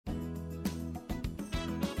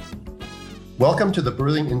Welcome to the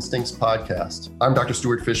Birthing Instincts podcast. I'm Dr.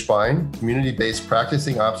 Stuart Fishbein, community-based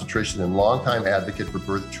practicing obstetrician and longtime advocate for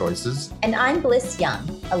birth choices. And I'm Bliss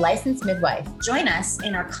Young, a licensed midwife. Join us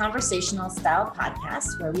in our conversational style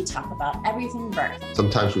podcast where we talk about everything birth.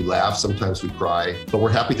 Sometimes we laugh, sometimes we cry, but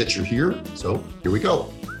we're happy that you're here. So here we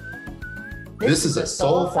go. This is a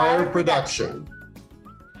Soulfire production.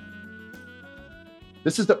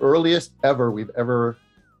 This is the earliest ever we've ever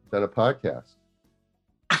done a podcast.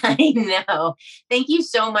 I know. Thank you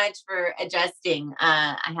so much for adjusting.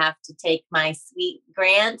 I have to take my sweet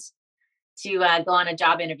Grant to go on a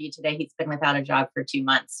job interview today. He's been without a job for 2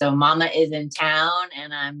 months. So Mama is in town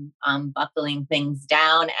and I'm buckling things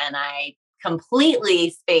down, and I completely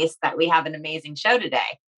spaced that we have an amazing show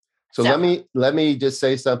today. So let me just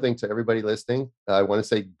say something to everybody listening. I want to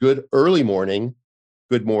say good early morning,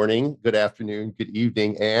 good afternoon, good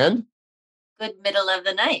evening, and good middle of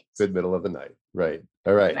the night. Good middle of the night. Right.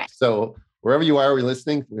 All right. So wherever you are,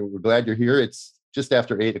 listening, we're glad you're here. It's just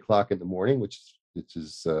after 8 o'clock in the morning, which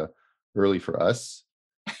is early for us.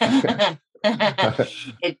 It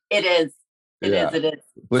is. It is.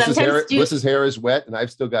 Bliss's hair is wet, and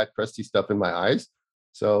I've still got crusty stuff in my eyes.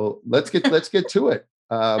 So let's get to it.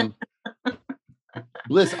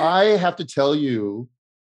 Bliss, I have to tell you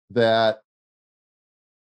that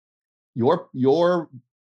your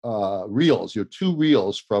reels, your 2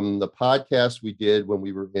 reels from the podcast we did when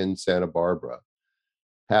we were in Santa Barbara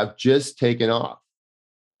have just taken off.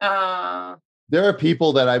 There are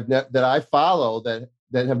people that I follow that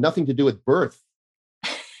have nothing to do with birth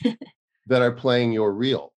that are playing your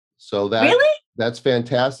reel. So that's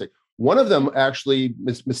fantastic. One of them actually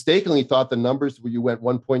mistakenly thought the numbers where you went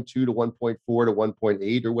 1.2 to 1.4 to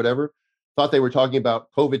 1.8 or whatever, thought they were talking about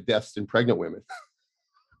COVID deaths in pregnant women.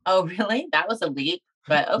 Oh, really? That was a leap.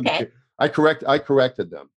 But okay. I corrected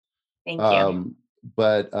them. Thank you.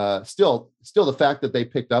 But still the fact that they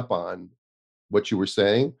picked up on what you were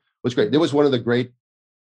saying was great. It was one of the great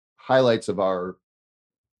highlights of our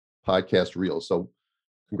podcast reel. So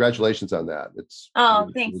congratulations on that.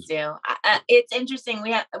 Thanks, Stu. It's interesting. We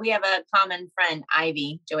have a common friend,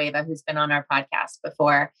 Ivy Joeva, who's been on our podcast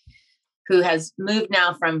before, who has moved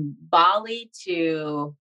now from Bali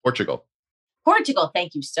to Portugal.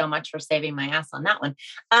 Thank you so much for saving my ass on that one.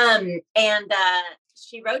 And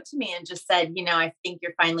she wrote to me and just said, I think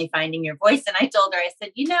you're finally finding your voice. And I told her, I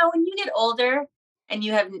said, when you get older and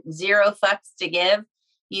you have 0 fucks to give,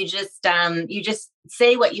 you just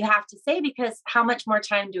say what you have to say, because how much more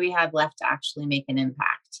time do we have left to actually make an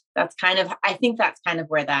impact? I think that's kind of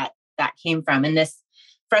where that came from. And this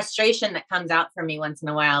frustration that comes out for me once in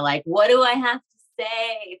a while, like, what do I have to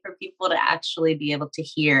say for people to actually be able to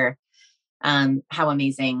hear how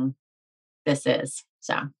amazing this is.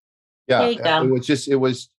 So yeah, it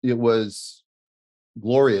was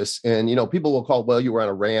glorious. And, people will call, well, you were on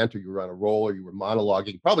a rant or you were on a roll or you were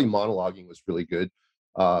monologuing. Probably monologuing was really good.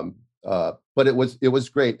 But it was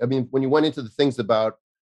great. I mean, when you went into the things about,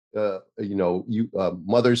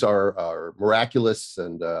 mothers are miraculous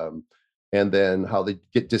and then how they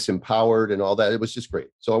get disempowered and all that, it was just great.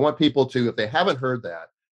 So I want people to, if they haven't heard that,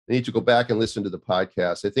 they need to go back and listen to the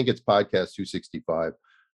podcast. I think it's podcast 265,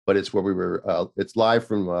 but it's where we were. It's live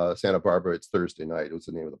from Santa Barbara. It's Thursday night. It was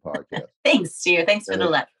the name of the podcast. Thanks, Stu. Thanks for the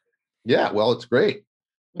love. Yeah, well, it's great.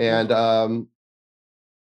 Mm-hmm. And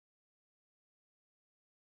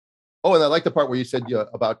and I like the part where you said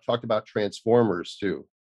talked about Transformers too.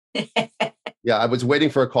 Yeah, I was waiting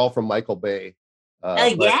for a call from Michael Bay.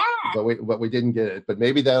 But we didn't get it. But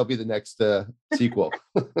maybe that'll be the next sequel.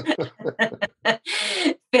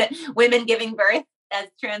 Women giving birth as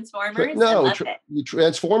Transformers?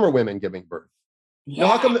 Transformer women giving birth. Yeah.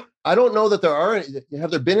 How come I don't know that there are any?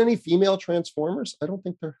 Have there been any female Transformers? I don't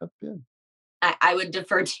think there have been. I would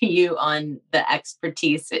defer to you on the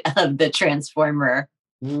expertise of the Transformer.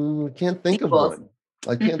 I can't think of one.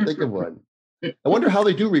 I wonder how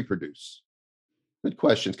they do reproduce. Good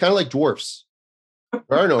question. It's kind of like dwarfs.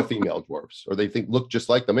 There are no female dwarfs, or they look just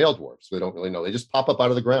like the male dwarfs. We don't really know. They just pop up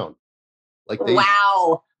out of the ground.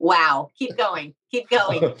 Wow. Keep going.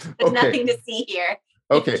 There's nothing to see here.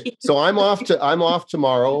 Okay. So I'm off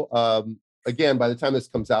tomorrow. Again, by the time this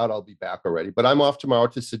comes out, I'll be back already, but I'm off tomorrow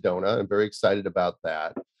to Sedona. I'm very excited about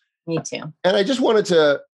that. Me too. And I just wanted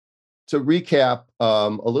to recap a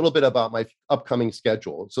little bit about my upcoming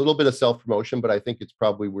schedule. It's a little bit of self-promotion, but I think it's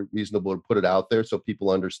probably reasonable to put it out there so people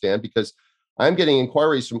understand, because I'm getting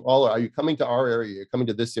inquiries from are you coming to our area? You're coming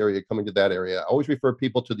to this area, you're coming to that area. I always refer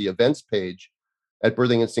people to the events page at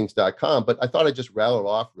birthinginstincts.com, but I thought I'd just rattle it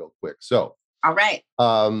off real quick. So, all right.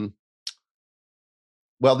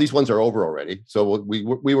 Well, these ones are over already. So we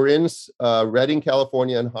were in Redding,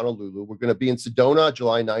 California, and Honolulu. We're going to be in Sedona,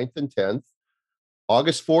 July 9th and 10th.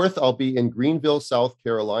 August 4th, I'll be in Greenville, South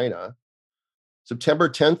Carolina. September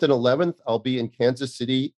 10th and 11th, I'll be in Kansas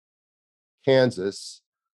City, Kansas.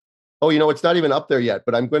 Oh, it's not even up there yet,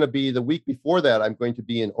 but I'm going to be the week before that. I'm going to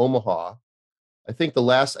be in Omaha. I think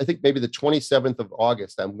maybe the 27th of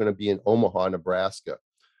August, I'm going to be in Omaha, Nebraska.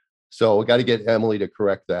 So we got to get Emily to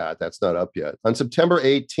correct that. That's not up yet. On September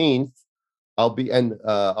 18th, I'll be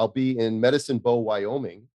in Medicine Bow,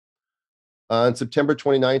 Wyoming. On September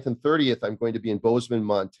 29th and 30th, I'm going to be in Bozeman,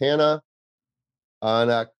 Montana. On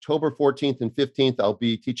October 14th and 15th, I'll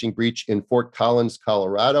be teaching breech in Fort Collins,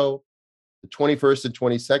 Colorado. The 21st and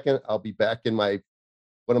 22nd, I'll be back in one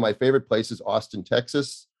of my favorite places, Austin,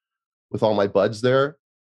 Texas, with all my buds there.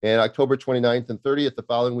 And October 29th and 30th, the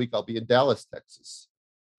following week, I'll be in Dallas, Texas.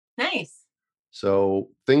 Nice. So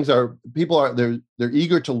people are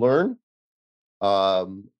eager to learn.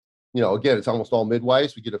 Again, it's almost all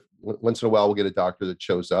midwives. Once in a while, we'll get a doctor that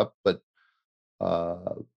shows up, but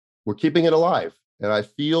we're keeping it alive. And I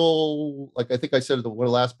feel like, I think I said at one of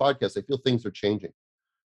the last podcasts, I feel things are changing.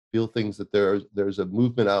 I feel things that there's a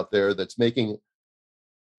movement out there that's making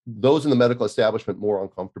those in the medical establishment more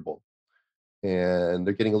uncomfortable. And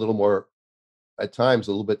they're getting a little more, at times,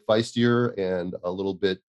 a little bit feistier and a little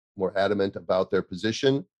bit more adamant about their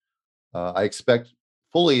position. I expect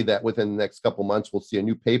fully that within the next couple months, we'll see a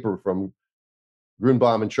new paper from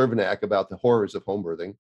Grunbaum and Chervenak about the horrors of home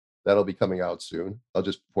birthing. That'll be coming out soon. I'll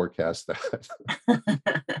just forecast that.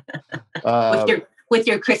 With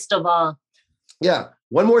your crystal ball. Yeah.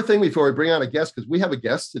 One more thing before we bring on a guest, because we have a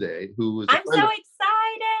guest today who is excited.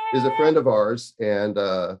 Is a friend of ours and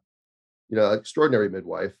extraordinary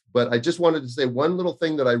midwife. But I just wanted to say one little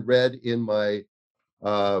thing that I read in my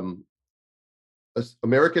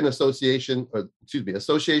Association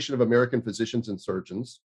of American Physicians and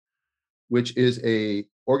Surgeons, which is a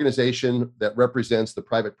organization that represents the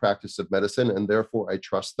private practice of medicine, and therefore I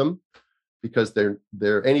trust them because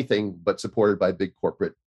they're anything but supported by big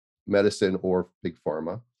corporate medicine or big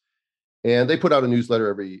pharma. And they put out a newsletter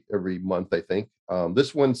every month, I think.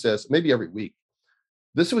 This one says, maybe every week.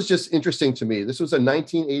 This was just interesting to me. This was a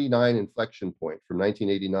 1989 inflection point from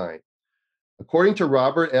 1989. According to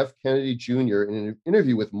Robert F. Kennedy Jr. in an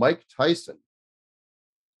interview with Mike Tyson,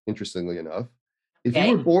 interestingly enough,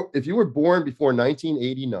 if you were born before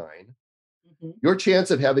 1989, your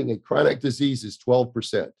chance of having a chronic disease is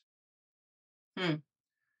 12%.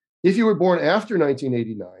 If you were born after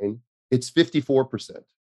 1989, it's 54%.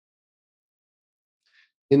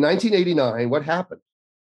 In 1989, what happened?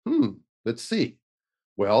 Let's see.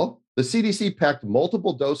 Well, the CDC packed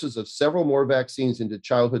multiple doses of several more vaccines into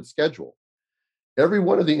childhood schedule. Every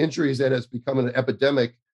one of the injuries that has become an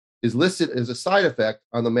epidemic is listed as a side effect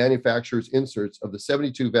on the manufacturer's inserts of the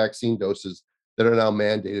 72 vaccine doses that are now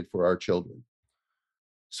mandated for our children.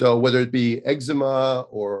 So whether it be eczema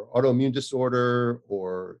or autoimmune disorder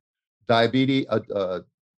or diabetes,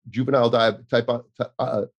 juvenile type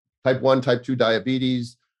 1, type 2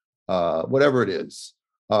 diabetes, whatever it is,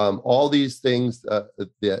 all these things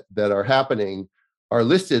that are happening are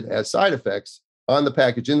listed as side effects on the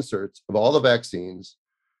package inserts of all the vaccines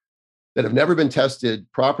that have never been tested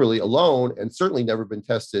properly alone, and certainly never been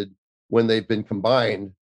tested when they've been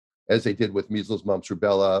combined, as they did with measles, mumps,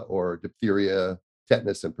 rubella, or diphtheria,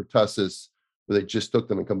 tetanus, and pertussis, where they just took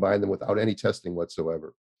them and combined them without any testing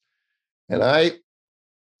whatsoever. And I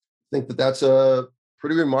think that that's a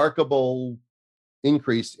pretty remarkable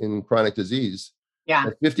increase in chronic disease. Yeah.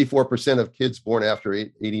 54% of kids born after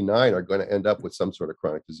 89 are going to end up with some sort of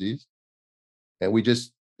chronic disease. And we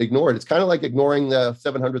just ignore it. It's kind of like ignoring the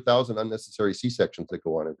 700,000 unnecessary C-sections that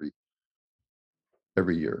go on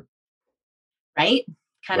every year. Right?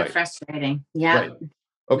 Kind of frustrating. Yeah. Right.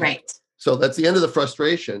 Okay. Right. So that's the end of the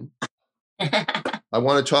frustration. I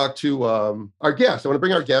want to talk to our guest. I want to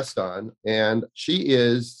bring our guest on, and she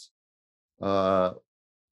is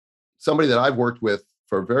somebody that I've worked with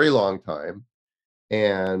for a very long time,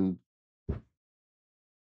 and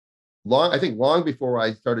long before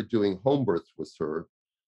I started doing home births with her.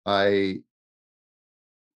 I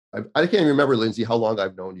can't even remember, Lindsay, how long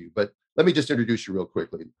I've known you, but let me just introduce you real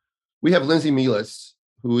quickly. We have Lindsay Mielis,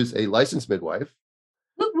 who is a licensed midwife.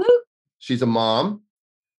 Whoop, whoop. She's a mom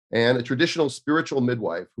and a traditional spiritual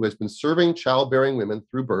midwife who has been serving childbearing women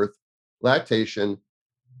through birth, lactation,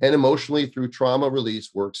 and emotionally through trauma release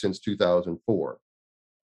work since 2004.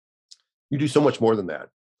 You do so much more than that.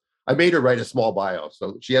 I made her write a small bio,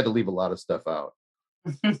 so she had to leave a lot of stuff out.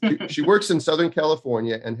 She works in Southern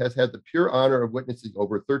California and has had the pure honor of witnessing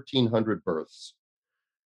over 1,300 births.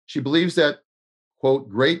 She believes that, quote,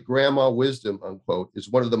 great grandma wisdom, unquote, is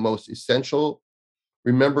one of the most essential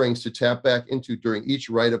rememberings to tap back into during each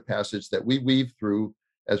rite of passage that we weave through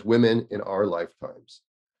as women in our lifetimes.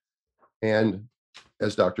 And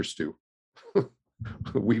as Dr. Stu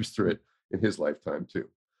weaves through it in his lifetime too.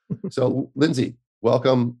 So, Lindsay,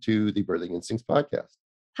 welcome to the Birthing Instincts podcast.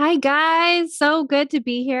 Hi, guys. So good to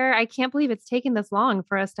be here. I can't believe it's taken this long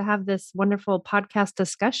for us to have this wonderful podcast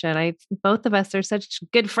discussion. Both of us are such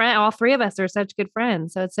good friends. All three of us are such good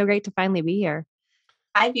friends. So it's so great to finally be here.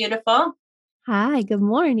 Hi, beautiful. Hi, good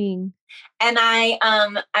morning. And I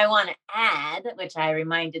want to add, which I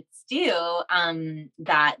reminded Stu,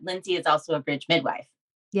 that Lindsay is also a bridge midwife.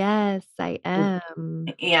 Yes, I am.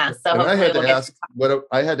 Yeah. So and I had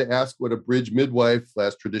to ask what a bridge midwife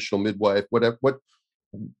 / traditional midwife, what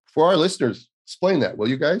for our listeners, explain that, will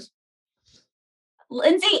you guys?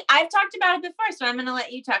 Lindsay, I've talked about it before, so I'm going to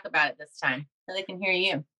let you talk about it this time so they can hear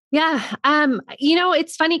you. Yeah.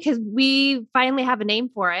 It's funny because we finally have a name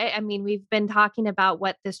for it. I mean, we've been talking about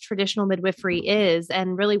what this traditional midwifery is,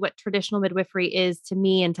 and really what traditional midwifery is to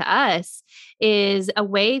me and to us is a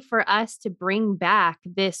way for us to bring back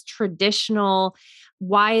this traditional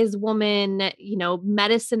wise woman,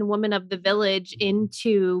 medicine woman of the village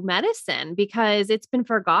into medicine, because it's been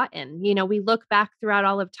forgotten. We look back throughout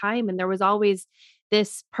all of time, and there was always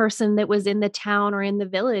this person that was in the town or in the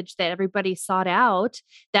village that everybody sought out,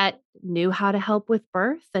 that knew how to help with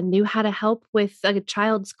birth and knew how to help with a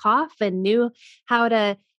child's cough and knew how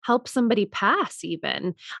to help somebody pass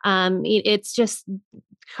even. It's just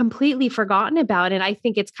completely forgotten about. And I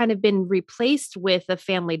think it's kind of been replaced with a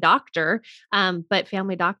family doctor. But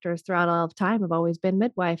family doctors throughout all of time have always been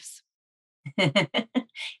midwives.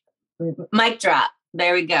 Mic drop.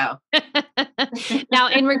 There we go. Now,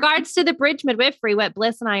 in regards to the bridge midwifery, what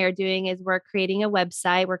Bliss and I are doing is we're creating a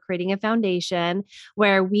website, we're creating a foundation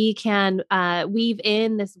where we can weave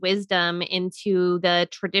in this wisdom into the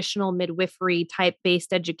traditional midwifery type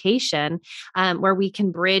based education, where we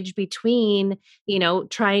can bridge between,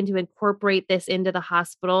 trying to incorporate this into the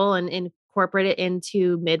hospital and incorporate it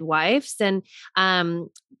into midwives, and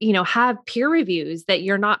have peer reviews that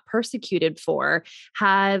you're not persecuted for,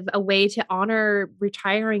 have a way to honor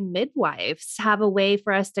retiring midwives, have a way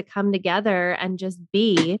for us to come together and just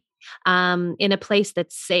be in a place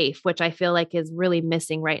that's safe, which I feel like is really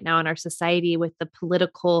missing right now in our society with the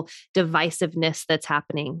political divisiveness that's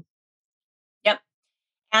happening. Yep.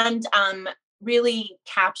 And really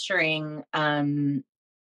capturing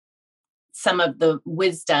some of the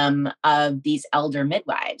wisdom of these elder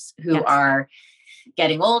midwives who Yes. are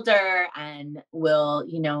getting older and will,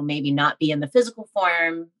 maybe not be in the physical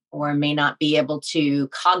form or may not be able to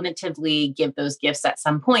cognitively give those gifts at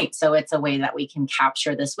some point. So it's a way that we can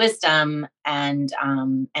capture this wisdom and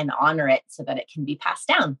honor it so that it can be passed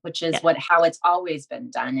down, which is how it's always been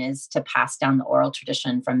done, is to pass down the oral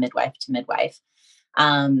tradition from midwife to midwife.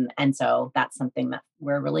 And so that's something that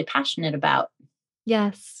we're really passionate about.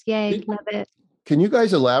 Yes. Yay. Love it. Can you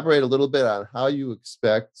guys elaborate a little bit on how you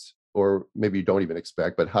expect, or maybe you don't even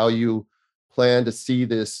expect, but how you plan to see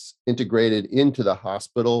this integrated into the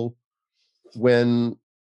hospital, when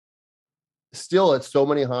still at so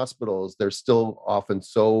many hospitals, they're still often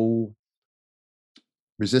so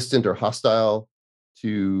resistant or hostile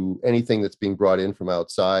to anything that's being brought in from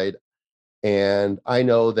outside? And I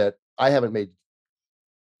know that I haven't made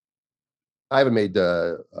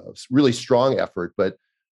a really strong effort, but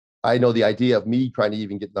I know the idea of me trying to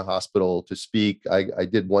even get in the hospital to speak, I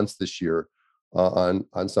did once this year on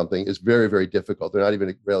something, is very, very difficult. They're not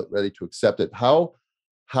even ready to accept it. How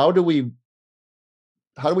do we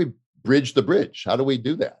bridge the bridge? How do we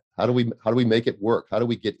do that? How do we make it work? How do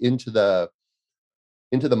we get into the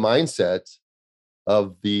mindset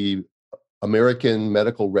of the American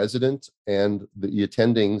medical resident and the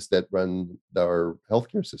attendings that run our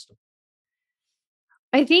healthcare system?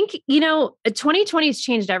 I think, 2020 has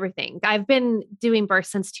changed everything. I've been doing birth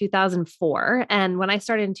since 2004. And when I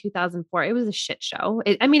started in 2004, it was a shit show.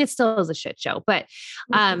 It still is a shit show, but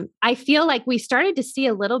I feel like we started to see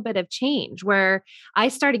a little bit of change where I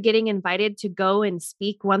started getting invited to go and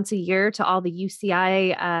speak once a year to all the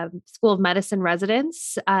UCI School of Medicine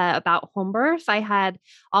residents about home birth. I had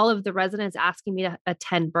all of the residents asking me to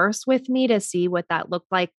attend births with me to see what that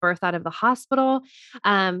looked like, birth out of the hospital.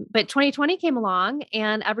 But 2020 came along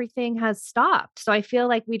and everything has stopped. So I feel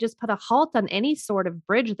like we just put a halt on any sort of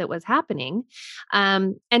bridge that was happening.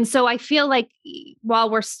 And so I feel like while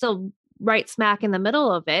we're still right smack in the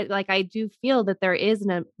middle of it, like I do feel that there is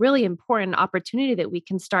a really important opportunity that we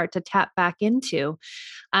can start to tap back into.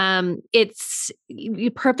 It's a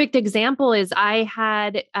perfect example is I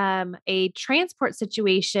had a transport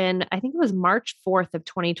situation. I think it was March 4th of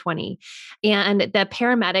 2020, and the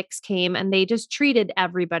paramedics came and they just treated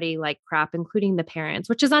everybody like crap, including the parents,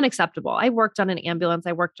 which is unacceptable. I worked on an ambulance.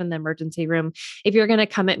 I worked in the emergency room. If you're going to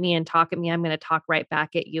come at me and talk at me, I'm going to talk right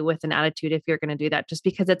back at you with an attitude if you're going to do that, just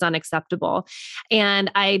because it's unacceptable.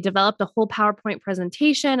 And I developed a whole PowerPoint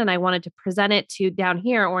presentation and I wanted to present it to down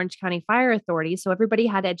here, Orange County Fire Authority. So everybody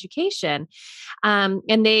had education.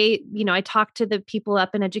 And they, I talked to the people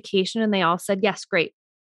up in education and they all said, yes, great.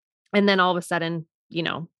 And then all of a sudden,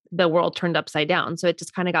 the world turned upside down. So it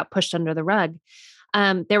just kind of got pushed under the rug.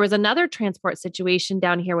 There was another transport situation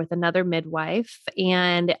down here with another midwife,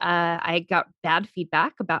 and I got bad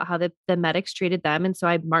feedback about how the medics treated them. And so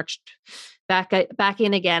I marched back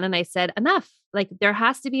in again, and I said, enough. Like, there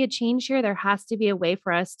has to be a change here. There has to be a way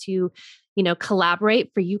for us to,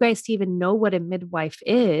 collaborate, for you guys to even know what a midwife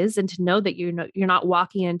is, and to know that you're not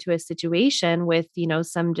walking into a situation with,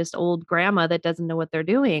 some just old grandma that doesn't know what they're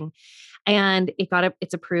doing. And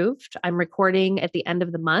it's approved. I'm recording at the end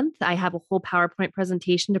of the month. I have a whole PowerPoint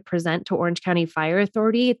presentation to present to Orange County Fire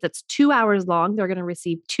Authority. That's 2 hours long. They're going to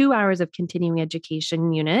receive 2 hours of continuing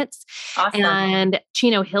education units. Awesome. And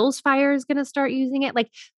Chino Hills Fire is going to start using it.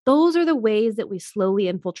 Like, those are the ways that we slowly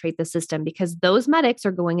infiltrate the system, because those medics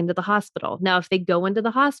are going into the hospital. Now, if they go into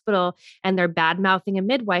the hospital and they're bad mouthing a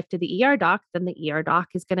midwife to the ER doc, then the ER doc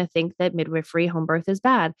is going to think that midwifery home birth is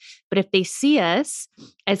bad. But if they see us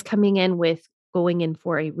as coming in with going in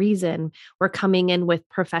for a reason, we're coming in with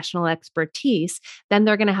professional expertise, then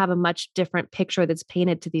they're going to have a much different picture that's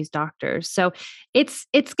painted to these doctors. So it's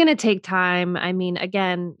going to take time. I mean,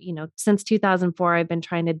 again, since 2004, I've been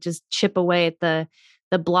trying to just chip away at the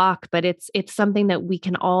block, but it's something that we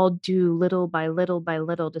can all do little by little by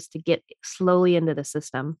little, just to get slowly into the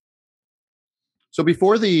system. So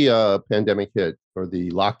before the pandemic hit, or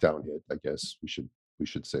the lockdown hit, I guess we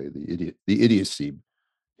should say the idiocy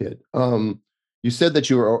hit. You said that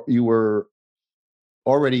you were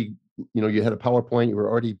already, you had a PowerPoint. You were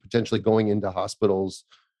already potentially going into hospitals.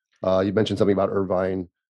 You mentioned something about Irvine,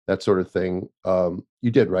 that sort of thing.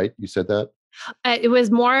 You did, right? You said that. It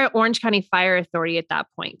was more Orange County Fire Authority at that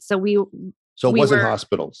point. So it wasn't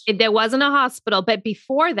hospitals. There wasn't a hospital, but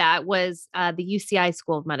before that was the UCI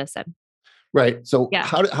School of Medicine. Right. So yeah.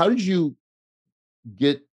 How did you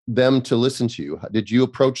get them to listen to you? Did you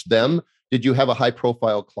approach them? Did you have a high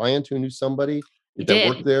profile client who knew somebody that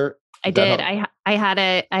worked there? I did.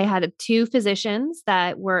 I had two physicians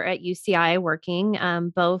that were at UCI working.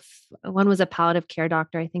 Both, one was a palliative care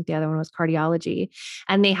doctor. I think the other one was cardiology,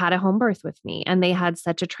 and they had a home birth with me, and they had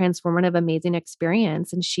such a transformative, amazing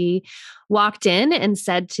experience. And she walked in and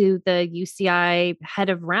said to the UCI head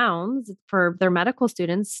of rounds for their medical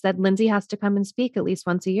students that Lindsay has to come and speak at least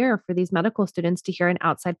once a year for these medical students to hear an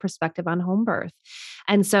outside perspective on home birth.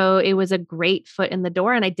 And so it was a great foot in the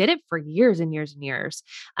door, and I did it for years and years and years.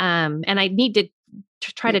 And I need to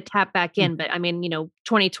try to tap back in, but I mean,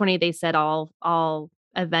 2020, they said all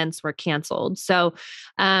events were canceled. So,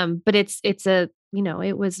 but it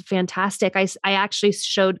was fantastic. I actually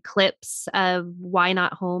showed clips of Why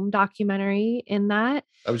Not Home documentary in that.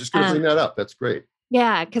 I was just going to bring that up. That's great.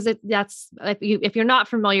 Yeah, because if you're not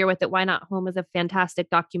familiar with it, Why Not Home is a fantastic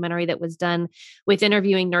documentary that was done with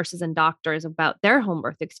interviewing nurses and doctors about their home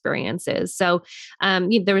birth experiences. So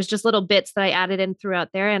there was just little bits that I added in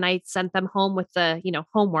throughout there, and I sent them home with the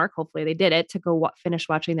homework. Hopefully they did it to go finish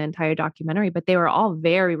watching the entire documentary. But they were all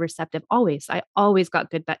very receptive. I always got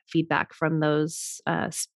good feedback from those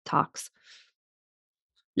talks.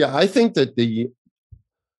 Yeah, I think that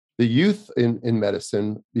the youth in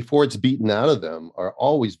medicine, before it's beaten out of them, are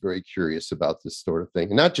always very curious about this sort of thing.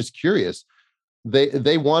 And not just curious,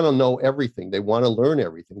 they want to know everything. They want to learn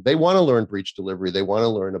everything. They want to learn breech delivery. They want to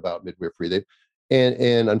learn about midwifery.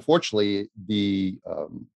 And unfortunately, the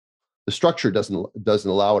structure doesn't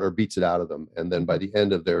allow it, or beats it out of them. And then by the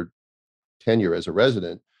end of their tenure as a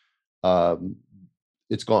resident,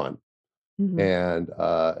 it's gone. Mm-hmm. And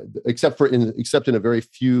except in a very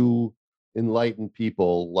few enlightened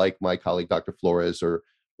people like my colleague, Dr. Flores, or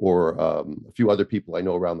a few other people I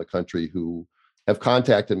know around the country who have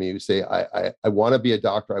contacted me who say, I want to be a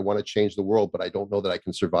doctor. I want to change the world, but I don't know that I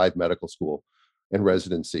can survive medical school and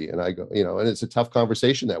residency. And I go, and it's a tough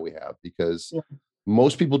conversation that we have, because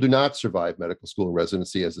most people do not survive medical school and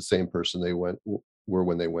residency as the same person they were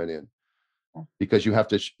when they went in, because you have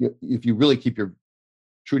to, if you really keep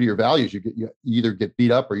true to your values, you either get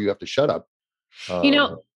beat up or you have to shut up.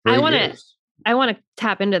 I want to I want to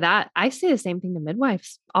tap into that. I say the same thing to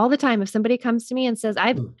midwives all the time. If somebody comes to me and says,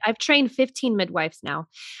 I've trained 15 midwives now,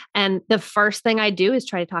 and the first thing I do is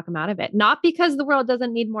try to talk them out of it. Not because the world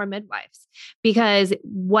doesn't need more midwives, because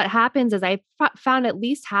what happens is I found at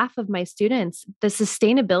least half of my students, the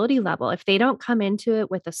sustainability level, if they don't come into it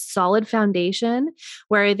with a solid foundation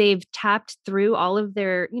where they've tapped through all of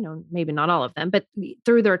their, maybe not all of them, but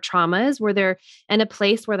through their traumas, where they're in a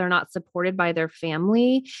place where they're not supported by their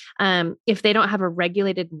family, if they don't have a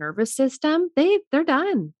regulated nervous system, they're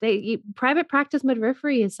done. Private practice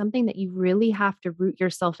midwifery is something that you really have to root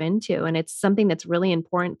yourself into. And it's something that's really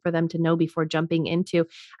important for them to know before jumping into.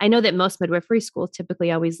 I know that most midwifery schools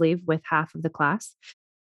typically always leave with half of the class.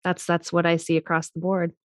 That's what I see across the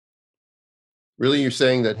board. Really? You're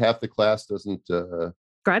saying that half the class doesn't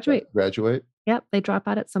graduate? Yep. They drop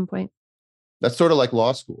out at some point. That's sort of like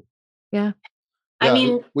law school. Yeah. I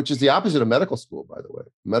mean, which is the opposite of medical school, by the way.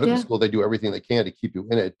 Medical school, they do everything they can to keep you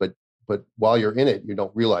in it, but while you're in it, you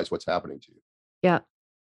don't realize what's happening to you. Yeah.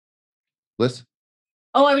 Liz?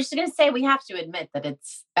 Oh, I was just going to say, we have to admit that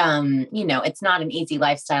it's, it's not an easy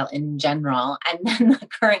lifestyle in general. And then the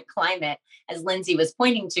current climate, as Lindsay was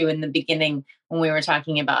pointing to in the beginning, when we were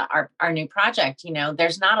talking about our new project,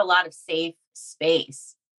 there's not a lot of safe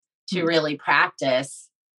space to really practice,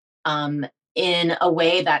 in a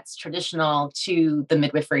way that's traditional to the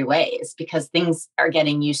midwifery ways, because things are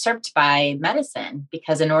getting usurped by medicine,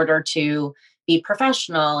 because in order to be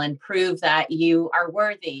professional and prove that you are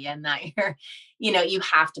worthy and that you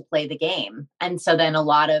have to play the game. And so then a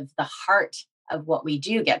lot of the heart of what we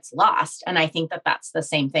do gets lost. And I think that that's the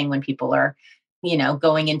same thing when people are,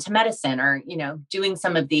 going into medicine or, doing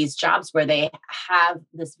some of these jobs where they have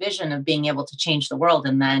this vision of being able to change the world.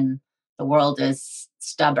 And then the world is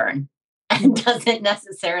stubborn and doesn't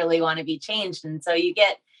necessarily want to be changed. And so you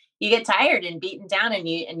get tired and beaten down, and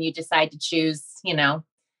you decide to choose,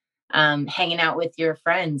 hanging out with your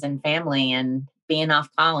friends and family and being off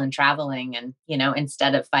call and traveling and,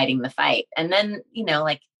 instead of fighting the fight. And then,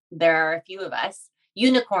 there are a few of us,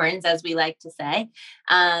 unicorns, as we like to say,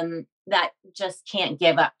 that just can't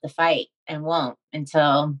give up the fight and won't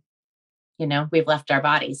until, we've left our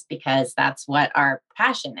bodies, because that's what our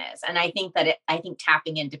passion is. And I think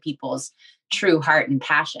tapping into people's true heart and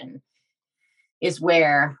passion is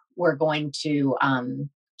where we're going to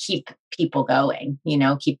keep people going,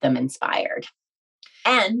 keep them inspired.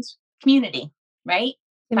 And community, right?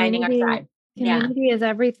 Finding our tribe. Community is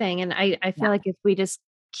everything. And I feel like if we just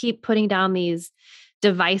keep putting down these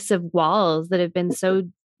divisive walls that have been so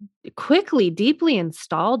quickly, deeply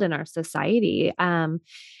installed in our society,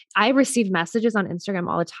 I receive messages on Instagram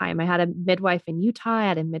all the time. I had a midwife in Utah, I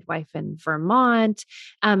had a midwife in Vermont,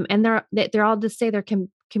 and they're all just say their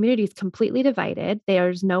community is completely divided.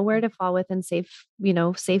 There's nowhere to fall within safe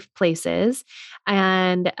places,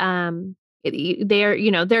 and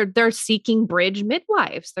they're seeking bridge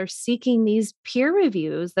midwives. They're seeking these peer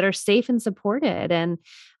reviews that are safe and supported. And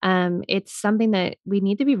it's something that we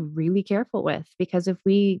need to be really careful with, because if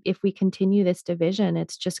we continue this division,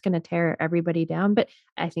 it's just going to tear everybody down. But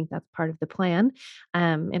I think that's part of the plan,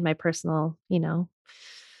 in my personal,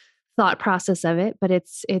 thought process of it. But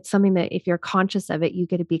it's something that if you're conscious of it, you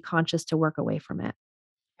get to be conscious to work away from it.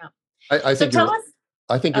 Yeah. I think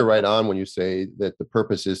I think you're right on when you say that the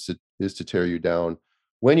purpose is to tear you down.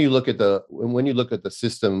 When you look at the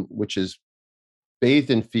system, which is bathed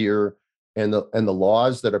in fear, and the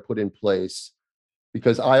laws that are put in place,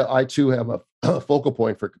 because I too have a focal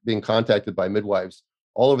point for being contacted by midwives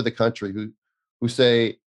all over the country who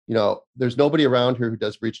say, there's nobody around here who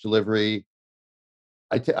does breech delivery.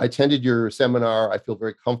 I attended your seminar. I feel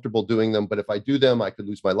very comfortable doing them, but if I do them, I could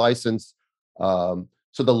lose my license.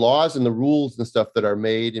 So the laws and the rules and stuff that are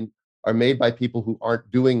made by people who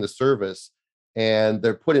aren't doing the service, and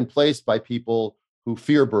they're put in place by people who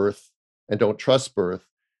fear birth and don't trust birth,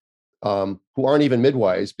 who aren't even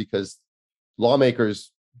midwives, because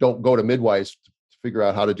lawmakers don't go to midwives to figure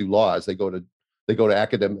out how to do laws. They go to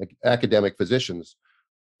academic physicians,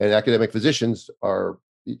 and academic physicians are,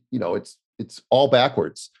 it's all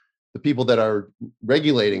backwards. The people that are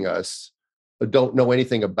regulating us don't know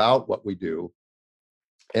anything about what we do.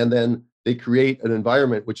 And then they create an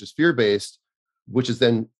environment which is fear-based, which is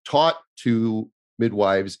then taught to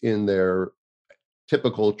midwives in their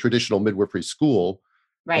typical traditional midwifery school.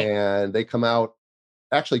 Right. And they come out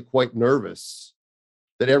actually quite nervous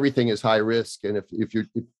that everything is high risk. And if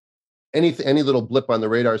any little blip on the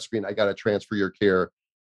radar screen, I got to transfer your care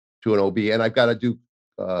to an OB, and I've got to do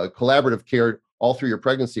collaborative care all through your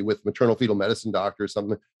pregnancy with maternal fetal medicine doctor or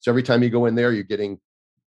something. So every time you go in there, you're getting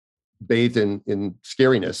bathed in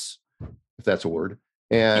scariness, if that's a word.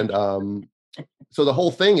 And so the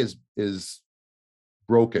whole thing is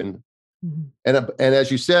broken. Mhm. And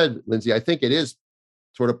as you said, Lindsay, I think it is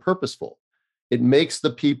sort of purposeful. It makes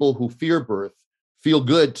the people who fear birth feel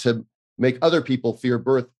good to make other people fear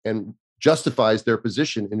birth, and justifies their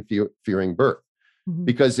position in fearing birth. Mhm.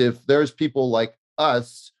 Because if there's people like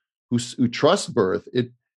us who trust birth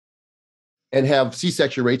and have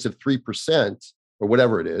C-section rates of 3% or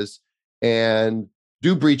whatever it is, and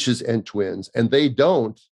do breaches and twins, and they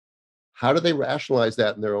don't, how do they rationalize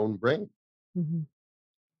that in their own brain? Mhm.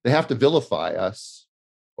 They have to vilify us,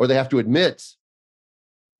 or they have to admit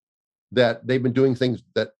that they've been doing things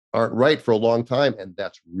that aren't right for a long time, and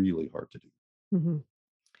that's really hard to do. Mhm.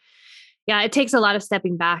 Yeah, it takes a lot of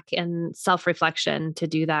stepping back and self-reflection to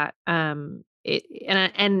do that.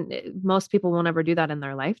 Most people will never do that in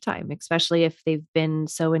their lifetime, especially if they've been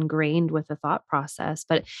so ingrained with the thought process.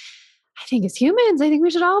 But I think as humans, I think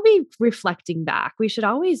we should all be reflecting back. We should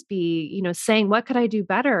always be, saying, what could I do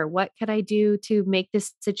better? What could I do to make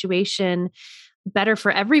this situation better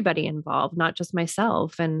for everybody involved, not just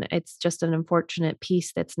myself? And it's just an unfortunate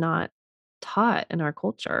piece that's not taught in our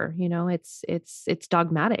culture. It's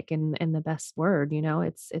dogmatic in the best word.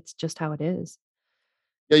 It's just how it is.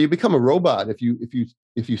 Yeah, you become a robot if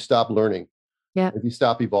you stop learning, Yeah. if you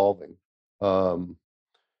stop evolving. Um,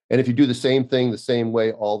 and if you do the same thing the same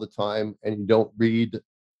way all the time, and you don't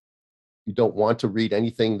want to read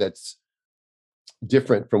anything that's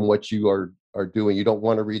different from what you are doing. You don't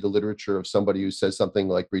want to read the literature of somebody who says something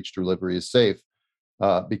like breech delivery is safe,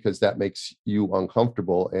 because that makes you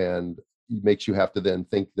uncomfortable, and makes you have to then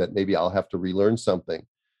think that maybe I'll have to relearn something.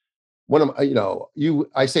 One of my,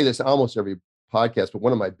 I say this almost every podcast, but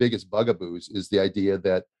one of my biggest bugaboos is the idea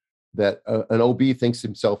that an OB thinks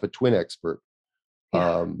himself a twin expert,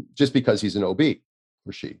 Yeah. just because he's an OB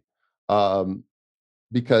or she, um,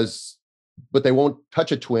 because but they won't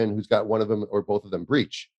touch a twin who's got one of them or both of them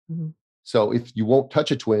breech. Mhm. So if you won't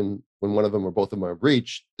touch a twin when one of them or both of them are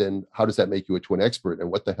breech, then how does that make you a twin expert? And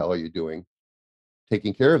what the hell are you doing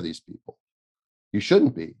taking care of these people? You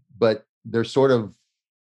shouldn't be, but they're sort of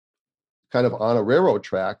kind of on a railroad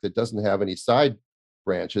track that doesn't have any side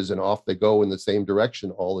branches, and off they go in the same direction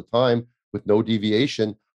all the time with no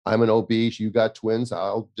deviation. I'm an OB, you got twins,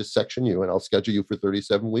 I'll just section you and I'll schedule you for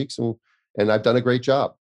 37 weeks, and I've done a great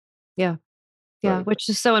job. Yeah. Yeah. Right. Which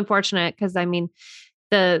is so unfortunate because I mean,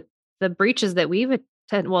 the breaches that we've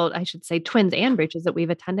attended, well, I should say twins and breaches that we've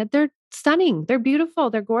attended, they're stunning. They're beautiful.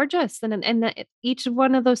 They're gorgeous. Each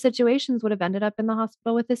one of those situations would have ended up in the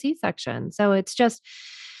hospital with a C-section. So it's just,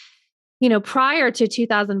 prior to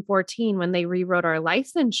 2014, when they rewrote our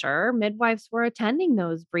licensure, midwives were attending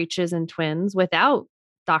those breaches and twins without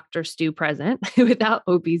Dr. Stu present, without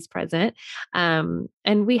OBs present. And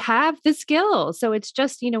we have the skill. So it's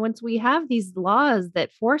just, once we have these laws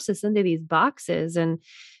that force us into these boxes, and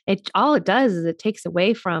all it does is it takes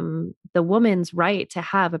away from the woman's right to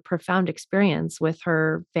have a profound experience with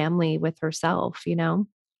her family, with herself.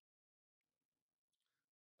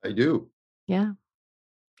 I do. Yeah.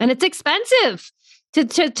 And it's expensive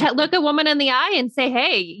to look a woman in the eye and say,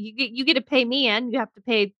 hey, you get to pay me, and you have to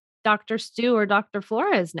pay Dr. Stu or Dr.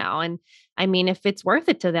 Flores now. And I mean, if it's worth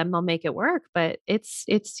it to them, they'll make it work. But it's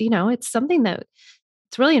something that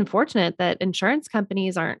it's really unfortunate that insurance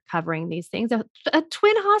companies aren't covering these things. A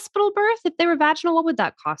twin hospital birth, if they were vaginal, what would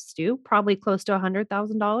that cost you? Probably close to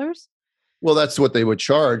 $100,000. Well, that's what they would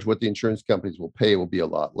charge. What the insurance companies will pay will be a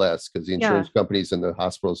lot less, because the Yeah. insurance companies and the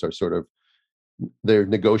hospitals are sort of, they're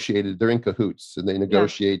in cahoots, and they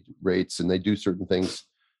negotiate rates, and they do certain things,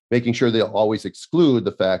 making sure they'll always exclude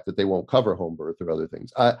the fact that they won't cover home birth or other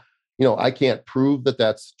things. I can't prove that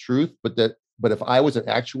that's truth, but if I was an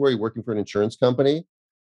actuary working for an insurance company,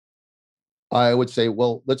 I would say,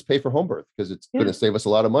 well, let's pay for home birth because it's going to save us a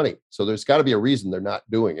lot of money. So there's got to be a reason they're not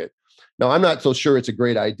doing it. Now, I'm not so sure it's a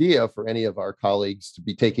great idea for any of our colleagues to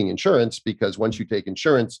be taking insurance, because once you take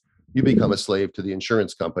insurance, you become a slave to the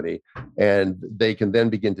insurance company, and they can then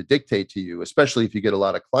begin to dictate to you, especially if you get a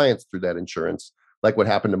lot of clients through that insurance. Like what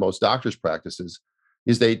happened to most doctors' practices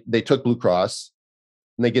is they took Blue Cross,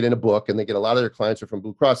 and they get in a book, and they get a lot of their clients are from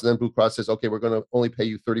Blue Cross. And then Blue Cross says, okay, we're going to only pay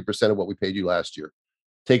you 30% of what we paid you last year.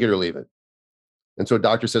 Take it or leave it. And so a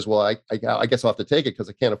doctor says, well, I guess I'll have to take it because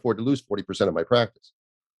I can't afford to lose 40% of my practice.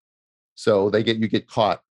 So you get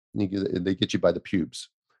caught, and they get you by the pubes.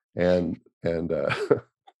 And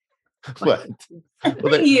what?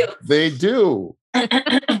 Well, they do.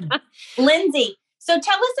 Lindsay, so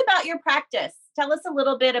tell us about your practice. Tell us a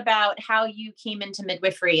little bit about how you came into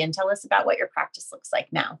midwifery, and tell us about what your practice looks like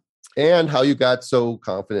now. And how you got so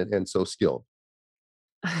confident and so skilled.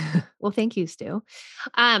 Well, thank you, Stu.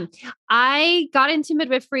 Um, I got into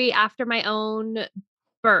midwifery after my own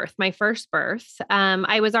birth, my first birth.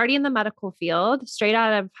 I was already in the medical field. Straight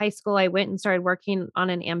out of high school, I went and started working on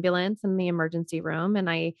an ambulance in the emergency room. And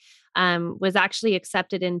I was actually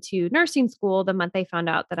accepted into nursing school the month I found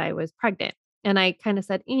out that I was pregnant. And I kind of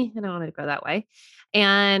said, I don't want to go that way.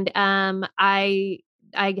 And I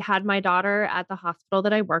had my daughter at the hospital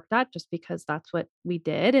that I worked at just because that's what we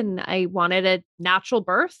did. And I wanted a natural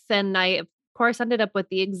birth. And I, of course, ended up with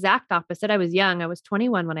the exact opposite. I was young. I was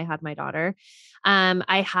 21 when I had my daughter.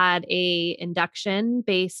 I had a induction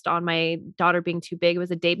based on my daughter being too big. It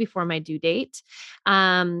was a day before my due date.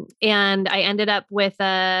 And I ended up with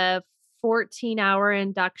a 14-hour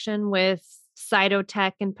induction with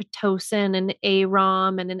Cytotec and Pitocin and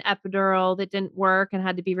AROM and an epidural that didn't work and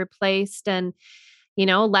had to be replaced. And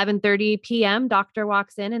 11:30 p.m., doctor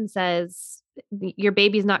walks in and says, your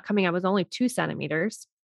baby's not coming. I was only 2 centimeters.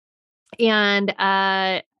 And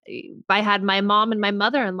I had my mom and my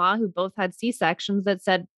mother-in-law who both had C-sections that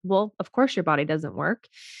said, well, of course your body doesn't work.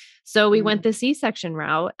 So we went the C-section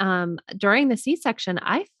route. During the C-section,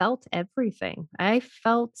 I felt everything. I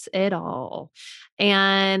felt it all.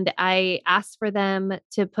 And I asked for them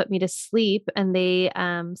to put me to sleep, and they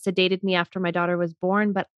sedated me after my daughter was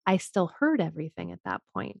born, but I still heard everything at that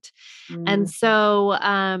point. And so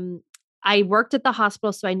I worked at the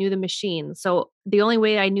hospital, so I knew the machine. So the only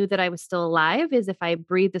way I knew that I was still alive is if I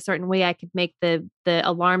breathed a certain way, I could make the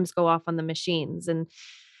alarms go off on the machines. And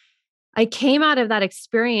I came out of that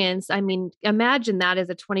experience. I mean, imagine that as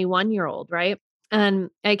a 21-year-old, right? And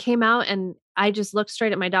I came out and I just looked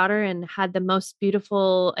straight at my daughter and had the most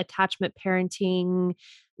beautiful attachment parenting.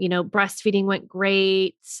 Breastfeeding went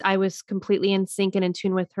great. I was completely in sync and in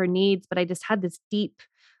tune with her needs, but I just had this deep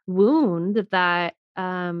wound that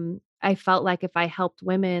I felt like if I helped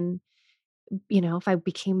women, if I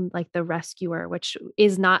became like the rescuer, which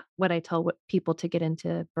is not what I tell people to get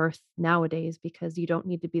into birth nowadays, because you don't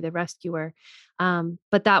need to be the rescuer.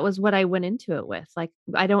 But that was what I went into it with. Like,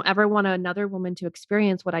 I don't ever want another woman to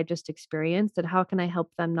experience what I just experienced. And how can I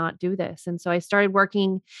help them not do this? And so I started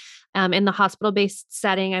working in the hospital-based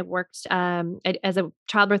setting. I worked as a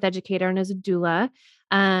childbirth educator and as a doula.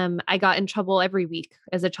 I got in trouble every week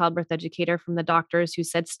as a childbirth educator from the doctors who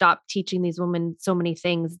said, stop teaching these women so many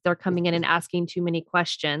things. They're coming in and asking too many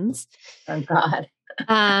questions. Oh God.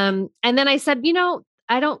 And then I said,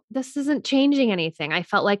 this isn't changing anything. I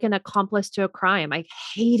felt like an accomplice to a crime. I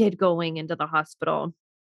hated going into the hospital.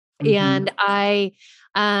 And I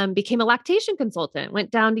became a lactation consultant,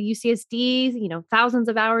 went down to UCSD, thousands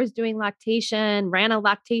of hours doing lactation, ran a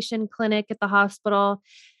lactation clinic at the hospital.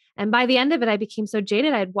 And by the end of it, I became so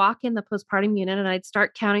jaded. I'd walk in the postpartum unit and I'd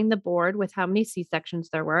start counting the board with how many C-sections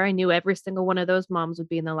there were. I knew every single one of those moms would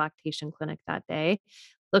be in the lactation clinic that day.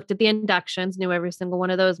 Looked at the inductions, knew every single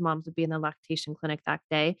one of those moms would be in the lactation clinic that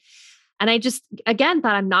day. And I just, again,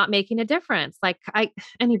 thought I'm not making a difference. Like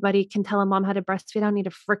anybody can tell a mom how to breastfeed. I don't need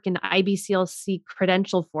a freaking IBCLC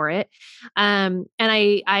credential for it. And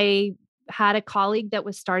I had a colleague that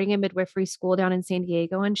was starting a midwifery school down in San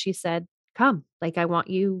Diego. And she said, come, like, I want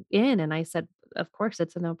you in. And I said, of course,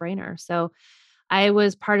 it's a no-brainer. So I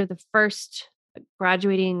was part of the first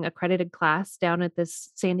graduating accredited class down at this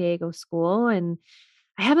San Diego school. And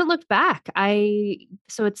I haven't looked back.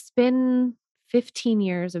 So it's been 15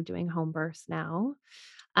 years of doing home births now.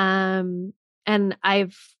 And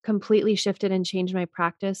I've completely shifted and changed my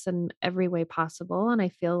practice in every way possible. And I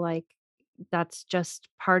feel like that's just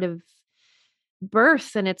part of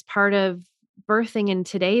birth, and it's part of birthing in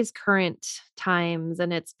today's current times.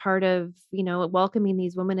 And it's part of, welcoming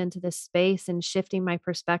these women into this space and shifting my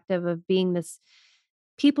perspective of being this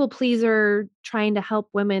people pleaser, trying to help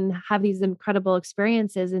women have these incredible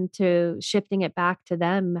experiences, into shifting it back to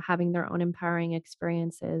them having their own empowering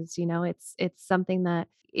experiences. It's something that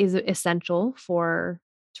is essential for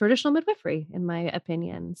traditional midwifery, in my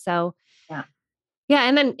opinion. So Yeah. Yeah.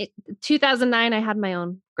 And then 2009, I had my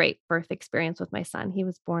own great birth experience with my son. He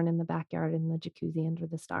was born in the backyard in the jacuzzi under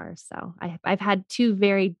the stars. So I've had 2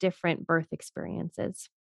 very different birth experiences.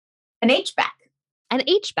 An H-back. An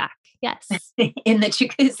H-back, yes. In the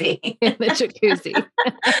jacuzzi. In the jacuzzi.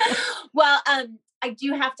 Well, I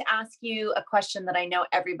do have to ask you a question that I know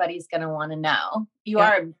everybody's going to want to know. You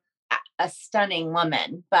are a stunning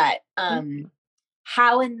woman, but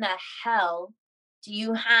how in the hell do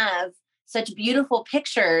you have such beautiful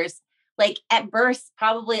pictures, like at birth,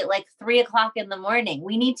 probably at like 3:00 in the morning?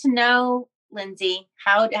 We need to know, Lindsay,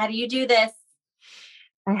 how do you do this?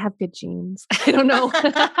 I have good genes. I don't know.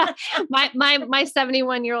 My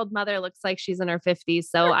 71-year-old mother looks like she's in her 50s.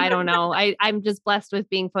 So I don't know. I'm just blessed with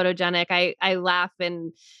being photogenic. I laugh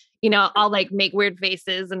and, I'll like make weird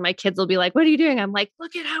faces and my kids will be like, what are you doing? I'm like,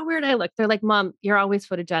 look at how weird I look. They're like, Mom, you're always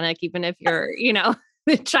photogenic, even if you're,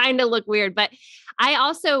 trying to look weird. But I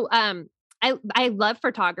also, I love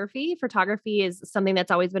photography. Photography is something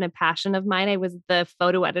that's always been a passion of mine. I was the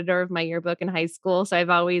photo editor of my yearbook in high school. So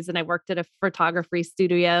I worked at a photography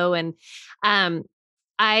studio, and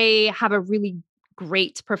I have a really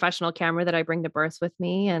great professional camera that I bring to births with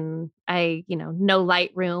me. And I, know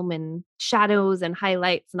Lightroom and shadows and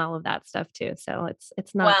highlights and all of that stuff too. So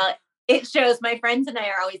it's not. Well, it shows. My friends and I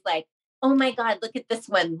are always like, oh my God, look at this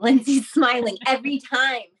one. Lindsay's smiling every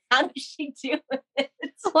time. How does she do it?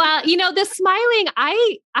 Well, the smiling,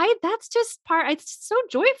 I that's just it's so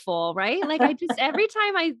joyful, right? Like every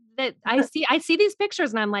time I see these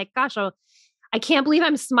pictures and I'm like, gosh, I can't believe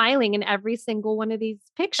I'm smiling in every single one of these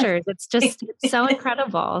pictures. It's just so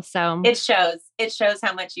incredible. So it shows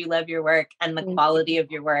how much you love your work and the quality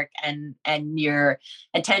of your work and your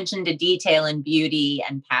attention to detail and beauty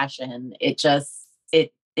and passion. It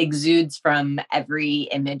exudes from every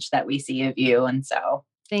image that we see of you. And so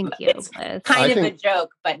thank you. It's kind of a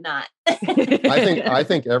joke, but not. I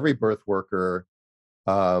think every birth worker,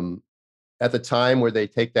 at the time where they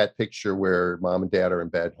take that picture where mom and dad are in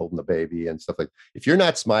bed holding the baby and stuff if you're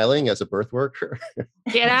not smiling as a birth worker,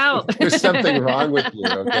 get out. There's something wrong with you,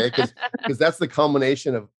 okay? Because that's the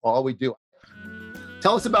culmination of all we do.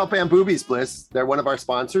 Tell us about Bamboobies, Bliss. They're one of our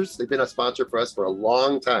sponsors. They've been a sponsor for us for a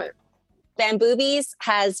long time. Bamboobies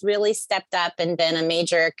has really stepped up and been a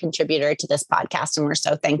major contributor to this podcast, and we're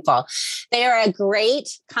so thankful. They are a great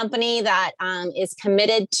company that is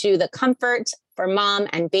committed to the comfort for mom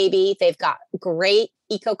and baby. They've got great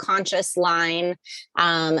eco-conscious line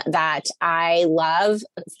that I love,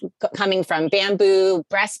 coming from bamboo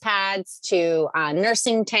breast pads to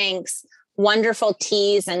nursing tanks, wonderful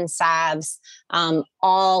teas and salves,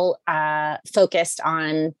 all focused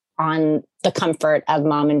on the comfort of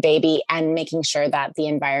mom and baby and making sure that the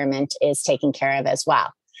environment is taken care of as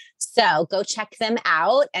well. So go check them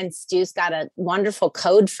out. And Stu's got a wonderful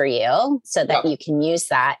code for you so that you can use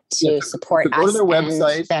that to support us. Go to their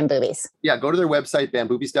website, Bamboobies. Yeah, go to their website,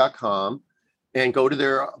 bamboobies.com, and go to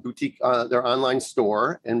their boutique, their online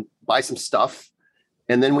store, and buy some stuff.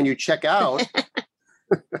 And then when you check out,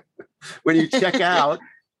 fill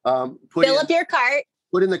up your cart.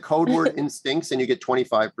 Put in the code word instincts and you get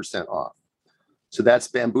 25% off. So that's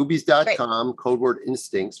bamboobies.com, code word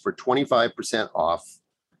instincts for 25% off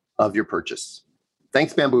of your purchase.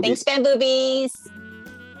 Thanks, Bamboobies. Thanks, Bamboobies.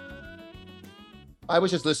 I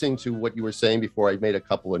was just listening to what you were saying before. I made a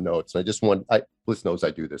couple of notes. And Bliss knows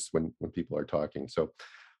I do this when people are talking. So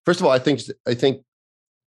first of all, I think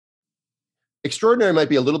extraordinary might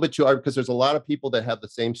be a little bit too hard because there's a lot of people that have the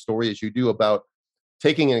same story as you do about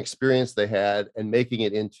taking an experience they had and making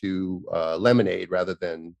it into lemonade rather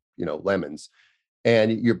than, lemons.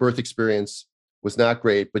 And your birth experience was not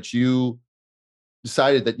great, but you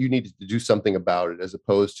decided that you needed to do something about it as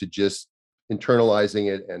opposed to just internalizing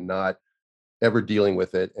it and not ever dealing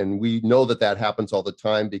with it. And we know that happens all the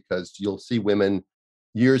time because you'll see women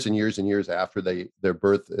years and years and years after their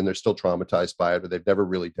birth and they're still traumatized by it or they've never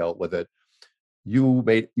really dealt with it. You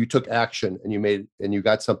took action and you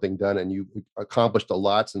got something done and you accomplished a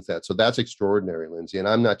lot since that. So that's extraordinary, Lindsay. And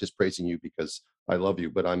I'm not just praising you because I love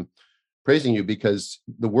you, but I'm praising you because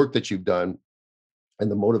the work that you've done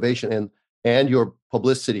and the motivation and your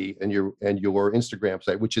publicity and your Instagram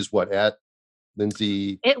site, which is what at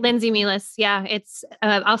Lindsay. Lindsay Meelis. Yeah. It's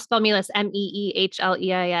I'll spell Meelis,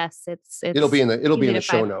 MEEHLEIS. It'll be in the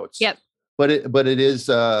show notes. Yep. But it is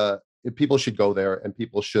people should go there and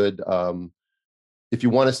people should if you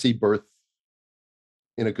want to see birth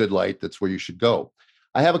in a good light, that's where you should go.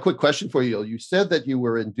 I have a quick question for you. You said that you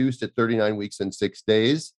were induced at 39 weeks and 6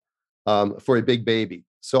 days for a big baby.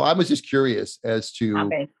 So I was just curious as to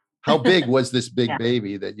how big was this big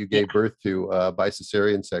baby that you gave birth to by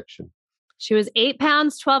cesarean section? She was 8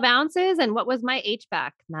 pounds, 12 ounces. And what was my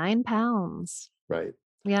H-back? 9 pounds. Right.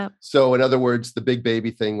 Yeah. So in other words, the big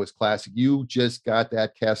baby thing was classic. You just got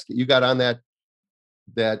that cascade. You got on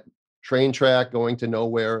that train track going to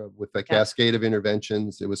nowhere with a cascade of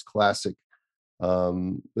interventions. It was classic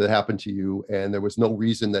that happened to you. And there was no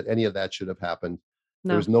reason that any of that should have happened. No.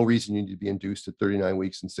 There was no reason you need to be induced at 39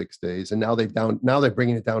 weeks and 6 days. And now they're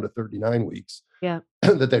bringing it down to 39 weeks. Yeah.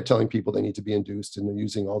 That they're telling people they need to be induced and they're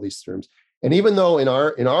using all these terms. And even though in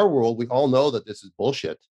our world, we all know that this is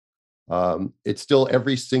bullshit. It's still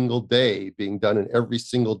every single day being done in every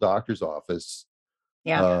single doctor's office.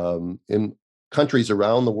 Yeah. countries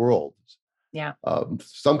around the world. Yeah.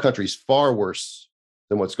 Some countries far worse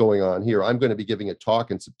than what's going on here. I'm going to be giving a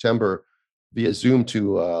talk in September via Zoom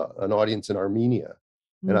to an audience in Armenia.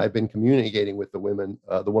 And I've been communicating with the woman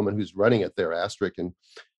who's running it there, Astrid,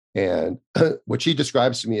 and what she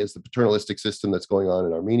describes to me as the paternalistic system that's going on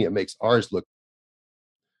in Armenia makes ours look,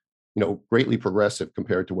 greatly progressive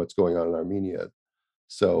compared to what's going on in Armenia.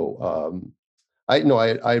 So I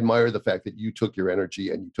admire the fact that you took your energy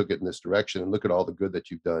and you took it in this direction, and look at all the good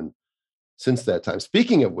that you've done since that time.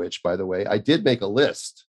 Speaking of which, by the way, I did make a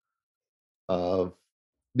list of,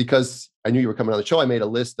 because I knew you were coming on the show, I made a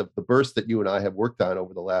list of the births that you and I have worked on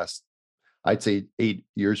over the last, I'd say 8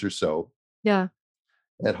 years or so. Yeah.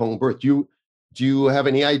 At Home Birth. Do you have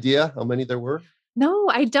any idea how many there were? No,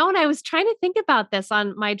 I don't. I was trying to think about this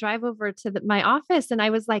on my drive over to my office, and I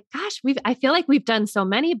was like, gosh, I feel like we've done so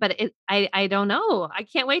many, but I don't know. I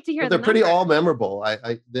can't wait to hear. They're pretty all memorable.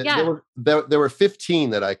 There were 15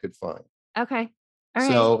 that I could find. Okay. All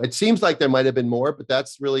right. So it seems like there might have been more, but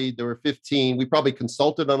there were 15. We probably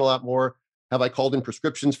consulted on a lot more. Have I called in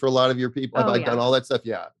prescriptions for a lot of your people? Have I done all that stuff?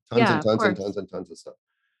 Yeah. Tons and tons and tons and tons of stuff.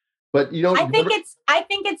 But I think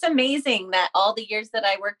it's amazing that all the years that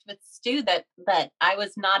I worked with Stu that I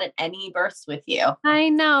was not at any births with you. I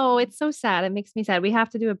know, it's so sad. It makes me sad. We have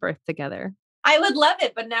to do a birth together. I would love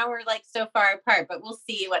it, but now we're like so far apart, but we'll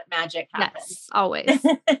see what magic happens. Yes, always.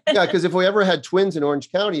 Yeah, because if we ever had twins in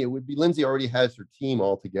Orange County, it would be Lindsay already has her team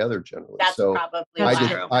all together generally. That's so probably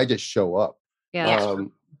I just show up. Yeah. So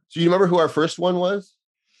you remember who our first one was?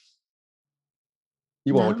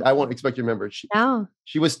 You won't. No. I won't expect you to remember.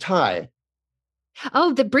 She was Thai.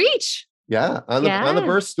 Oh, the breech. Yeah, on the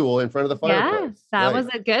birth stool in front of the fireplace. Yeah, that was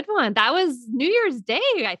a good one. That was New Year's Day,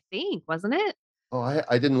 I think, wasn't it? Oh,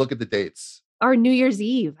 I didn't look at the dates. Or New Year's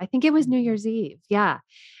Eve. I think it was New Year's Eve. Yeah.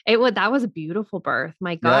 That was a beautiful birth.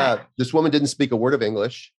 My God. Yeah. This woman didn't speak a word of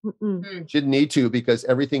English. She didn't need to, because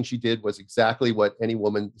everything she did was exactly what any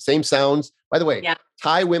woman, same sounds. By the way,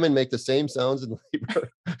 Thai women make the same sounds in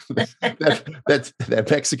labor that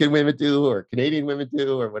Mexican women do, or Canadian women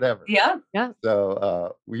do, or whatever. Yeah. Yeah.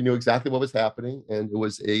 So we knew exactly what was happening. And it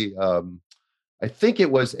was I think it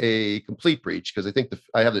was a complete breech, because I think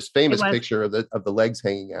I have this famous picture of the legs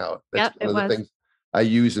hanging out. That's one of the things I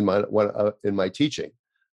use in my teaching,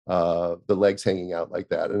 the legs hanging out like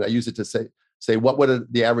that. And I use it to say what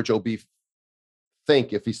would the average OB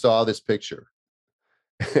think if he saw this picture?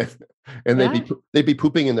 And they'd be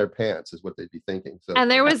pooping in their pants is what they'd be thinking. So, and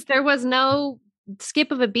there was no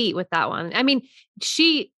skip of a beat with that one. I mean,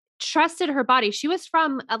 she trusted her body. She was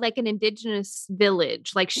from like an indigenous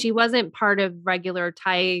village. Like, she wasn't part of regular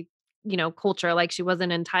Thai, culture. Like, she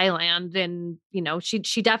wasn't in Thailand, and,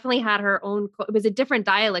 she definitely had her own, it was a different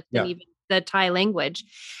dialect than even the Thai language.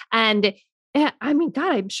 And I mean,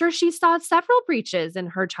 God, I'm sure she saw several breaches in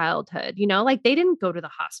her childhood, like, they didn't go to the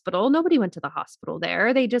hospital. Nobody went to the hospital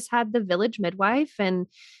there. They just had the village midwife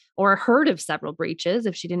or heard of several breaches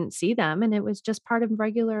if she didn't see them. And it was just part of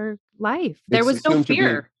regular life. There was no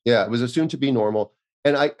fear. It was assumed to be normal.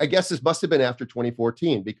 And I guess this must have been after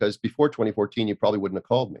 2014, because before 2014, you probably wouldn't have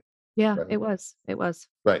called me. Yeah, right? It was.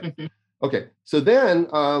 Right. Okay. So then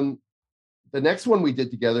the next one we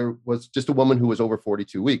did together was just a woman who was over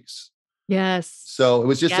 42 weeks. Yes. So it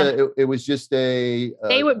was just there was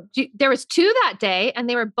two that day, and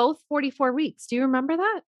they were both 44 weeks. Do you remember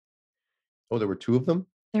that? Oh, there were two of them?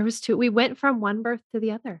 There was two. We went from one birth to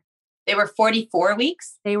the other. They were 44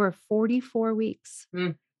 weeks? They were 44 weeks.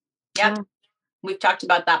 Mm. Yep. Yeah. We've talked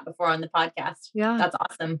about that before on the podcast. Yeah. That's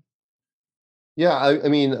awesome. Yeah. I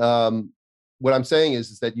mean, what I'm saying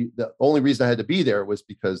is that the only reason I had to be there was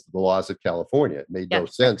because of the laws of California. It made no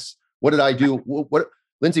sense. What did I do?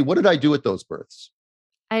 Lindsay, what did I do at those births?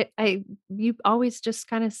 You always just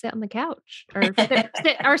kind of sit on the couch or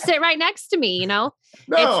sit right next to me, No.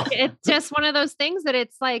 It's just one of those things that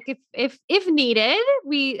it's like, if needed,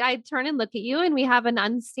 I turn and look at you, and we have an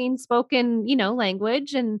unseen spoken,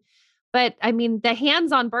 language. But I mean, the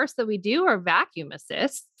hands-on births that we do are vacuum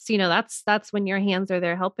assists. That's when your hands are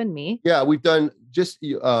there helping me. Yeah. We've done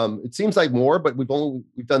it seems like more, but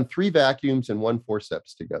we've done 3 vacuums and 1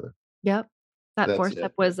 forceps together. Yep. That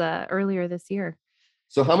forceps was earlier this year.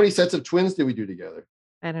 So how many sets of twins did we do together?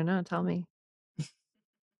 I don't know. Tell me.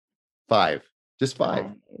 5. Just 5.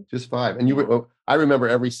 Just 5. And I remember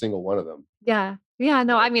every single one of them. Yeah. Yeah.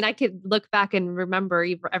 No, I mean, I could look back and remember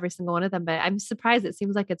every single one of them, but I'm surprised. It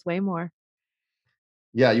seems like it's way more.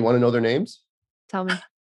 Yeah. You want to know their names? Tell me.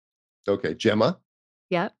 Okay. Gemma.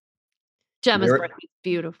 Yep. Gemma's birthday is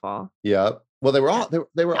beautiful. Yeah. Well, they were all of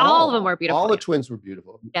them were beautiful. All the twins were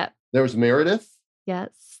beautiful. Yeah. There was Meredith.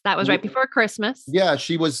 Yes. That was right before Christmas. Yeah.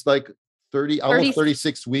 She was like almost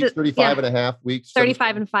 36 weeks, 35 and a half weeks.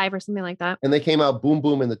 35 and 5 or something like that. And they came out boom,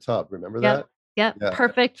 boom in the tub. Remember that? Yeah.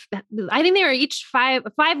 Perfect. I think they were each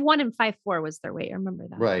 5'1" and 5'4" was their weight. I remember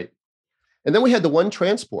that. Right. And then we had the one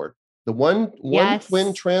transport, the one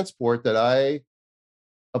twin transport that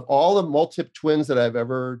of all the multip twins that I've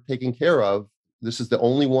ever taken care of, this is the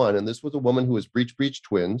only one. And this was a woman who was breech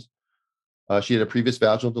twins. She had a previous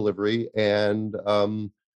vaginal delivery, and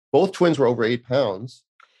both twins were over 8 pounds.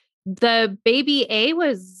 The baby A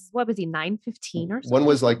was, what was he, 9'15" or something? One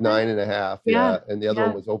was like 9.5. Yeah. And the other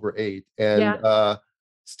one was over 8. And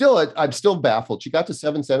still, I'm still baffled. She got to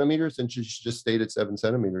 7 centimeters and she just stayed at 7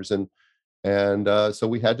 centimeters. And so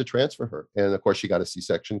we had to transfer her. And of course, she got a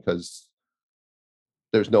C-section because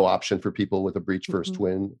there's no option for people with a breech first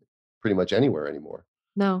twin pretty much anywhere anymore.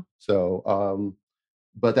 No. So,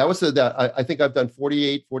 but that was that. I think I've done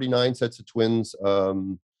 48, 49 sets of twins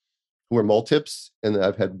who are multips, and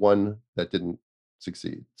I've had one that didn't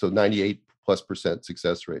succeed. So 98+%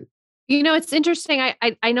 success rate. You know, it's interesting.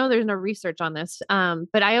 I know there's no research on this,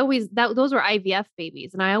 but I always, those were IVF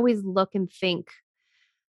babies. And I always look and think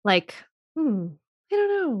like, I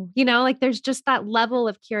don't know, like there's just that level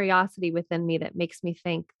of curiosity within me that makes me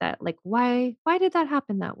think that like, why did that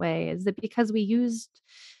happen that way? Is it because we used,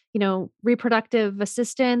 reproductive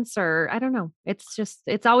assistance, or I don't know.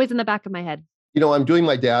 It's always in the back of my head. I'm doing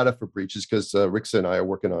my data for breeches because Rixa and I are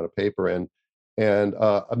working on a paper, and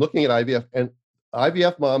I'm looking at IVF, and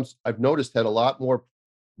IVF moms I've noticed had a lot more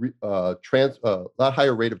lot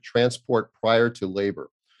higher rate of transport prior to labor.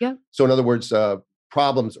 Yeah. So in other words,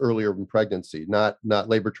 problems earlier in pregnancy, not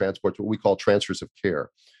labor transports, what we call transfers of care.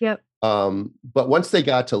 Yep. But once they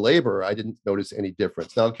got to labor, I didn't notice any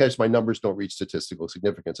difference. Now, of course, my numbers don't reach statistical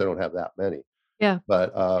significance. I don't have that many. Yeah.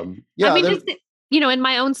 But yeah. I mean, in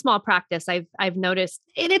my own small practice, I've noticed,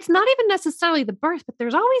 and it's not even necessarily the birth, but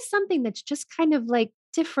there's always something that's just kind of like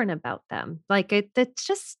different about them. Like it's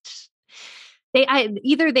just,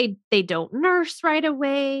 either they don't nurse right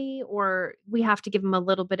away, or we have to give them a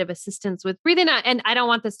little bit of assistance with breathing. And I don't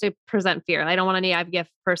want this to present fear. I don't want any IVF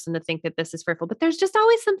person to think that this is fearful, but there's just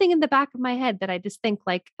always something in the back of my head that I just think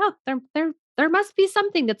like, oh, there must be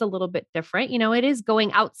something that's a little bit different. It is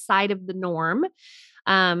going outside of the norm.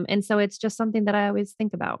 And so it's just something that I always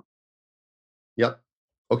think about. Yep.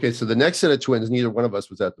 Okay. So the next set of twins, neither one of us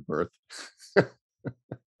was at the birth.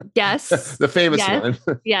 Yes. The famous one.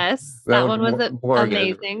 Yes. That one was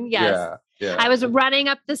amazing. Yes. Yeah. I was running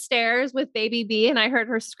up the stairs with baby B and I heard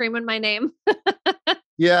her screaming my name.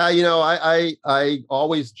 Yeah. I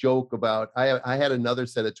always joke about, I had another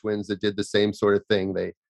set of twins that did the same sort of thing.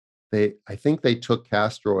 I think they took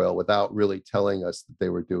castor oil without really telling us that they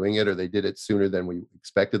were doing it, or they did it sooner than we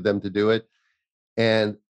expected them to do it.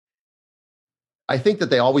 And I think that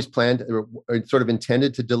they always planned or sort of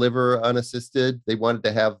intended to deliver unassisted. They wanted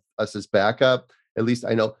to have us as backup. At least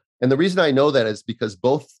I know. And the reason I know that is because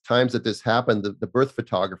both times that this happened, the birth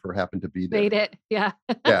photographer happened to be there. Made it. Yeah.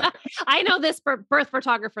 Yeah. I know this birth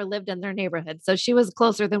photographer lived in their neighborhood, so she was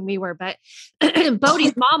closer than we were, but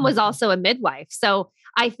Bodhi's mom was also a midwife. So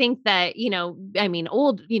I think that,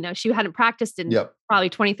 old, she hadn't practiced in probably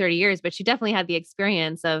 20, 30 years, but she definitely had the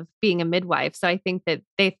experience of being a midwife. So I think that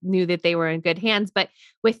they knew that they were in good hands. But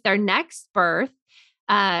with their next birth,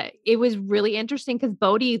 it was really interesting because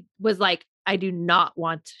Bodhi was like, I do not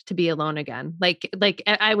want to be alone again. Like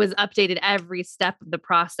I was updated every step of the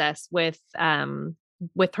process with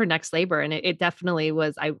her next labor. And it definitely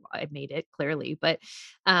was, I made it clearly, but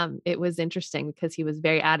it was interesting because he was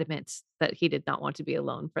very adamant that he did not want to be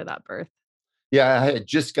alone for that birth. Yeah.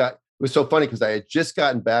 it was so funny because I had just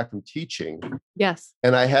gotten back from teaching. Yes.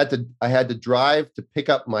 And I had to drive to pick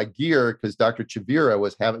up my gear because Dr. Chavira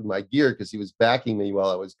was having my gear because he was backing me while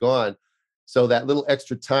I was gone. So that little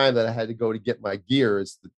extra time that I had to go to get my gear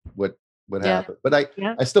is what happened. But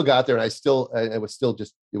I still got there, and it was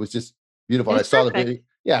just beautiful. And I saw the video.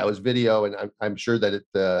 Yeah, it was video, and I'm sure that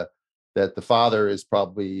that the father is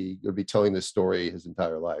probably going to be telling this story his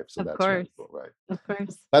entire life. So that's really cool, right? Of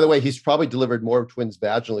course. By the way, he's probably delivered more twins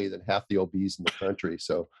vaginally than half the OBs in the country.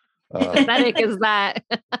 So pathetic is that.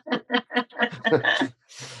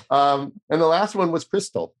 And the last one was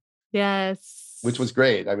Crystal. Yes. Which was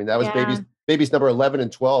great. I mean, that was baby's number 11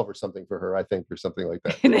 and 12 or something for her, I think, or something like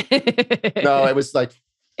that. No, it was like.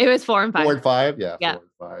 It was 4 and 5. 4 and 5. Yeah. 4 and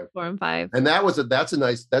 5. 4 and 5. And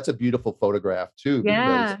that's a beautiful photograph too.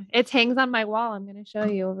 Yeah. It hangs on my wall. I'm going to show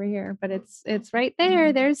you over here, but it's right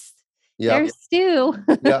there. There's Stu.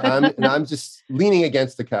 Yeah. I'm just leaning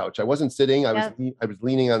against the couch. I wasn't sitting. I was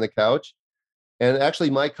leaning on the couch. And actually,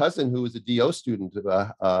 my cousin, who was a DO student,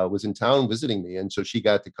 was in town visiting me, and so she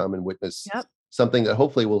got to come and witness something that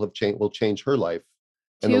hopefully will change her life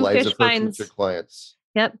and the Two lives fish of her binds. future clients.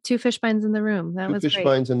 Yep. 2 fish binds in the room. That Two was fish great.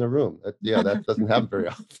 binds in the room. That doesn't happen very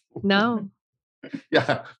often. No.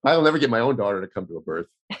 Yeah, I'll never get my own daughter to come to a birth.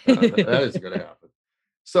 That isn't going to happen.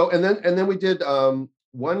 So, and then we did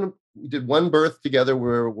one birth together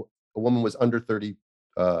where a woman was under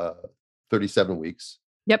 37 weeks.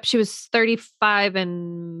 Yep. She was 35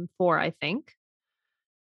 and 4, I think.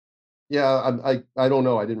 Yeah, I don't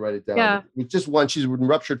know. I didn't write it down. Yeah. It was just one. She's been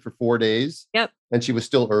ruptured for 4 days. Yep. And she was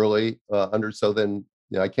still early under. So then,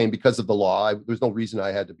 I came because of the law. There was no reason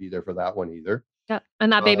I had to be there for that one either. Yep.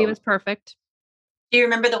 And that baby was perfect. Do you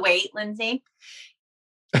remember the weight, Lindsay?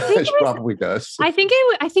 She probably does. I think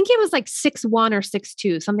it was like 6'1" or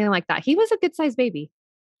 6'2", something like that. He was a good sized baby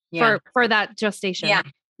for that gestation.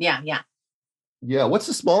 Yeah. Yeah. What's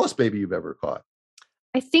the smallest baby you've ever caught?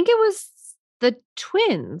 I think it was the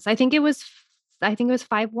twins. I think it was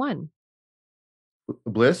 5'1".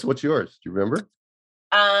 Bliss, what's yours? Do you remember?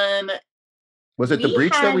 Was it the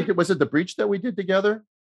breach that we did? Was it the breach that we did together?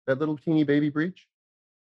 That little teeny baby breach?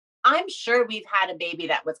 I'm sure we've had a baby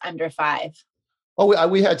that was under 5. Oh,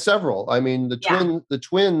 we had several. I mean, the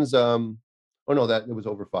twins. Oh no, that it was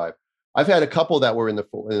over 5. I've had a couple that were in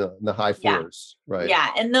the high 4s, right? Yeah,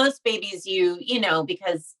 and those babies,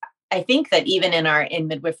 because I think that even in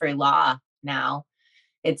midwifery law now,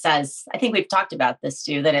 it says, I think we've talked about this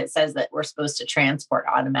too, that it says that we're supposed to transport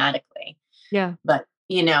automatically. Yeah, but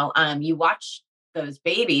you watch those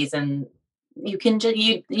babies and you can just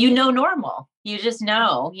normal. You just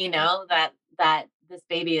know that this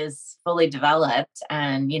baby is fully developed,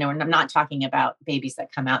 and I'm not talking about babies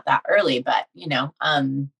that come out that early, but you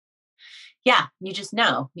just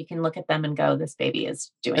know. You can look at them and go, this baby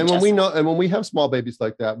is doing. And when we have small babies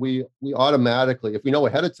like that, we automatically, if we know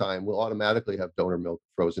ahead of time, we'll automatically have donor milk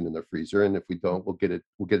frozen in the freezer, and if we don't, we'll get it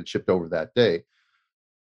shipped over that day.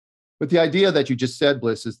 But the idea that you just said,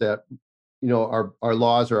 Bliss, is that our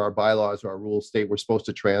laws or our bylaws or our rules state we're supposed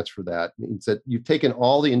to transfer that. It means that you've taken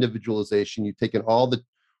all the individualization, you've taken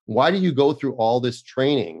why do you go through all this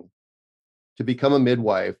training to become a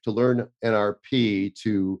midwife, to learn NRP,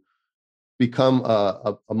 to become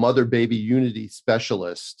a mother-baby unity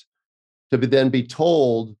specialist, to then be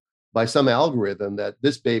told by some algorithm that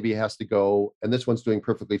this baby has to go and this one's doing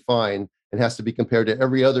perfectly fine and has to be compared to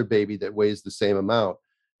every other baby that weighs the same amount,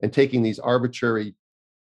 and taking these arbitrary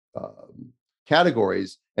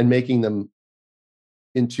categories and making them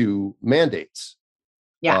into mandates.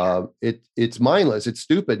 Yeah. It's mindless. It's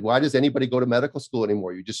stupid. Why does anybody go to medical school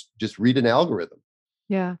anymore? You just read an algorithm.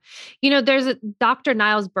 Yeah. There's a Dr.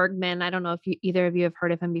 Niles Bergman. I don't know if either of you have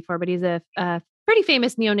heard of him before, but he's a pretty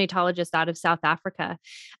famous neonatologist out of South Africa.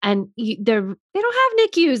 And they don't have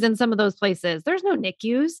NICUs in some of those places. There's no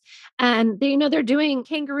NICUs. And they're doing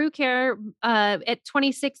kangaroo care at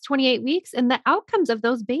 26, 28 weeks. And the outcomes of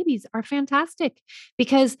those babies are fantastic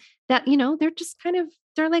because they're just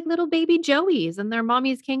they're like little baby Joeys in their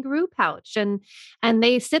mommy's kangaroo pouch. And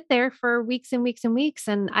they sit there for weeks and weeks and weeks.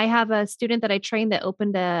 And I have a student that I trained that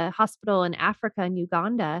opened a hospital in Africa and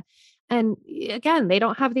Uganda. And again, they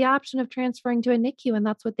don't have the option of transferring to a NICU, and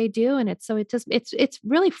that's what they do. And it's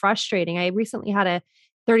really frustrating. I recently had a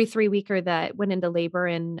 33-weeker that went into labor,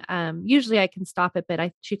 and usually I can stop it,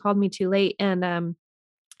 but she called me too late, and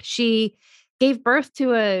she gave birth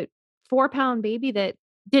to a 4-pound baby that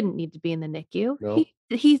didn't need to be in the NICU. No.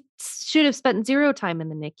 He should have spent 0 time in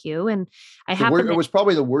the NICU, and it was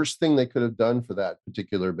probably the worst thing they could have done for that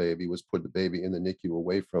particular baby was put the baby in the NICU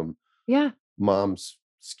away from mom's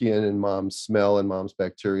skin and mom's smell and mom's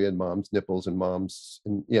bacteria and mom's nipples and mom's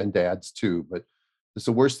and dad's too. But it's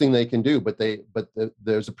the worst thing they can do. But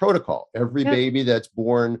there's a protocol. Every baby that's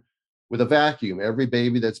born with a vacuum, every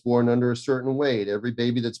baby that's born under a certain weight, every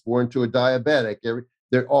baby that's born to a diabetic,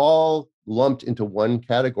 they're all lumped into one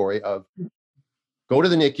category of go to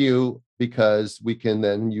the NICU because we can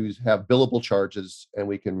then have billable charges and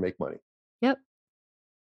we can make money. Yep.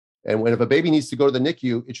 And if a baby needs to go to the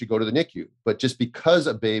NICU, it should go to the NICU. But just because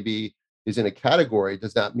a baby is in a category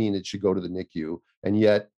does not mean it should go to the NICU. And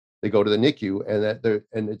yet they go to the NICU,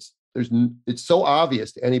 and it's so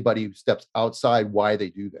obvious to anybody who steps outside why they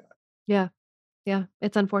do that. Yeah. Yeah.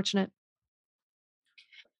 It's unfortunate.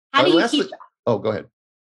 How do you keep? Oh, go ahead.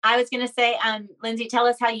 I was going to say, Lindsay, tell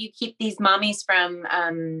us how you keep these mommies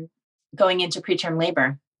from going into preterm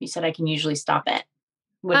labor. You said I can usually stop it.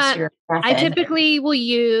 What's your method? I typically will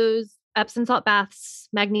use Epsom salt baths,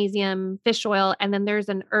 magnesium, fish oil, and then there's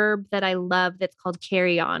an herb that I love that's called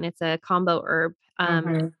carry-on. It's a combo herb.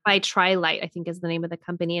 by Trilight, I think is the name of the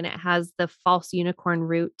company. And it has the false unicorn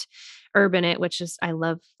root herb in it, which is, I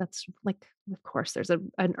love. That's like, of course, there's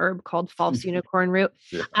an herb called false unicorn root.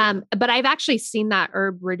 Yeah. But I've actually seen that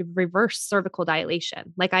herb reverse cervical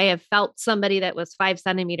dilation. Like I have felt somebody that was 5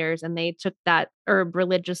 centimeters and they took that herb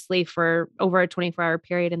religiously for over a 24-hour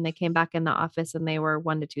period. And they came back in the office and they were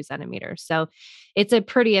 1 to 2 centimeters. So it's a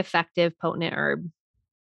pretty effective, potent herb.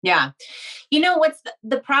 Yeah. You know, what's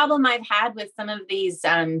the problem I've had with some of these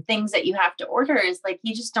things that you have to order is like,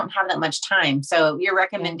 you just don't have that much time. So your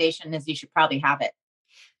recommendation is you should probably have it.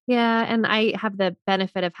 Yeah. And I have the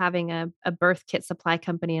benefit of having a birth kit supply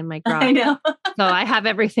company in my garage. I know. So I have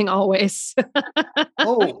everything always.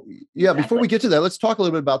 Oh, yeah. Before we get to that, let's talk a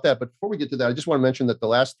little bit about that. But before we get to that, I just want to mention that the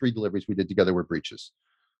last 3 deliveries we did together were breaches.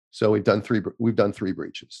 So we've done 3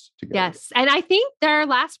 breaches together. Yes. And I think their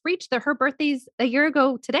last breach, her birthday's a year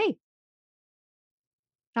ago today.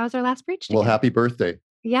 That was our last breach together. Well, happy birthday.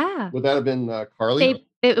 Yeah. Would that have been Carly?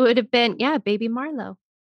 It would have been, baby Marlo.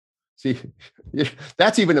 See,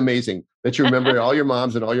 that's even amazing that you remember all your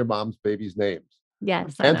moms and all your mom's babies' names.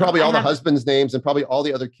 Yes. And probably all the husbands' names and probably all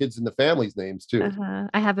the other kids in the family's names too.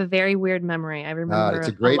 I have a very weird memory. I remember it's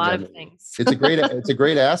a great lot memory. Of things. It's a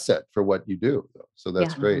great asset for what you do, though. So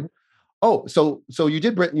that's great. Oh, so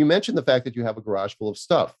you mentioned the fact that you have a garage full of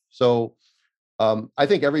stuff. So I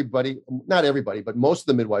think not everybody, but most of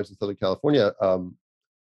the midwives in Southern California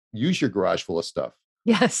use your garage full of stuff.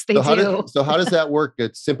 Yes, they do. So how does that work?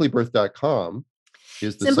 It's simplybirth.com.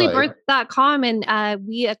 Simplybirth.com. And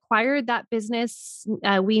we acquired that business.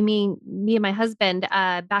 Me and my husband,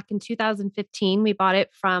 back in 2015, we bought it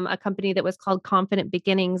from a company that was called Confident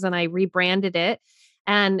Beginnings, and I rebranded it.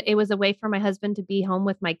 And it was a way for my husband to be home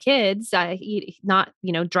with my kids, not,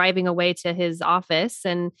 driving away to his office.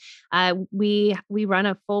 And we run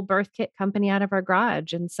a full birth kit company out of our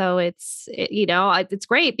garage. And so it's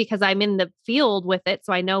great because I'm in the field with it.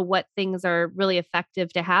 So I know what things are really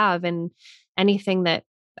effective to have, and anything that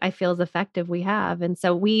I feel is effective, we have. And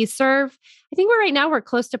so we serve, I think we're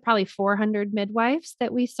close to probably 400 midwives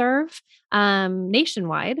that we serve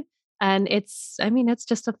nationwide. And it's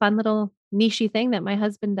just a fun little niche-y thing that my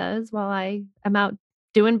husband does while I am out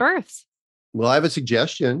doing births. Well, I have a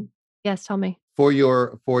suggestion. Yes, tell me. For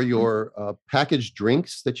your packaged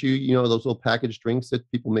drinks that those little packaged drinks that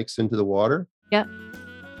people mix into the water. Yeah.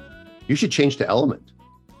 You should change to Element.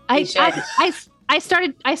 I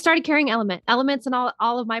started carrying Elements in all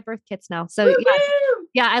of my birth kits now. So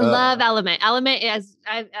I love Element. Element is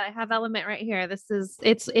I have Element right here.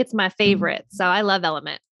 It's my favorite. So I love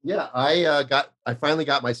Element. Yeah, I finally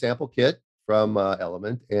got my sample kit from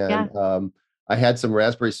Element, and I had some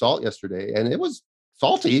raspberry salt yesterday, and it was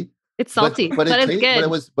salty. It's salty, but it's good.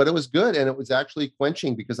 But it was good, and it was actually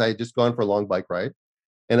quenching because I had just gone for a long bike ride,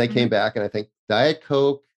 and I came back and I think Diet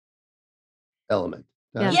Coke, Element.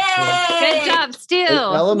 Yay! Good job, Stu.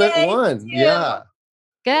 Element won. Yeah.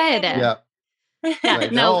 Good. Yeah.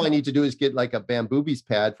 Right. Now all I need to do is get like a Bamboobies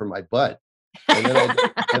pad for my butt.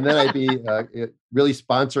 And then I'd be really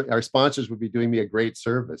our sponsors would be doing me a great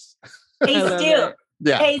service. Hey, Stu.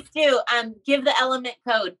 Yeah. Hey, Stu, give the Element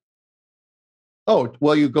code. Oh,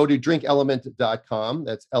 well, you go to drinkelement.com.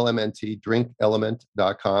 That's LMNT,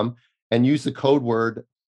 drinkelement.com, and use the code word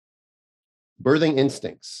birthing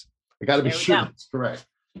instincts. I got to be sure that's correct.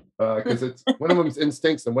 Because it's one of them's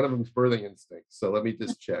instincts and one of them's birthing instincts. So let me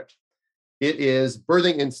just check. It is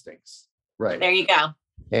birthing instincts. Right. There you go.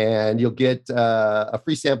 And you'll get a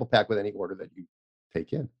free sample pack with any order that you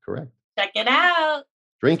take in. Correct. Check it out.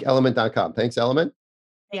 Drinkelement.com. Thanks, Element.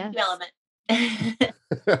 Thank you, Element.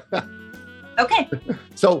 Okay.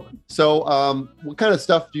 So, what kind of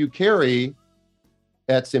stuff do you carry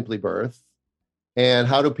at Simply Birth? And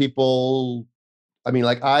how do people,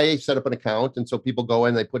 I set up an account, and so people go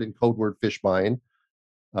in, they put in code word Fishbein.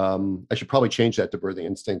 I should probably change that to Birthing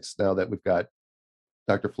Instincts now that we've got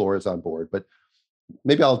Dr. Flores on board, but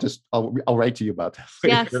maybe I'll write to you about that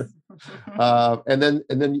later. Yes. And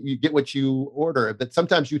then you get what you order, but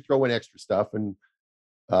sometimes you throw in extra stuff. And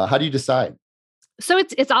how do you decide? So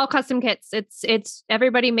it's all custom kits. It's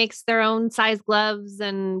everybody makes their own size gloves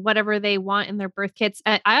and whatever they want in their birth kits.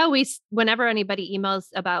 I always, whenever anybody emails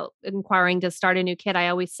about inquiring to start a new kit, I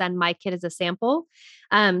always send my kit as a sample,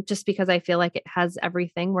 just because I feel like it has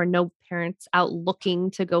everything. We're no parents out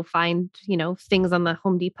looking to go find, things on the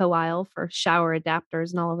Home Depot aisle for shower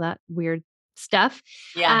adapters and all of that weird stuff.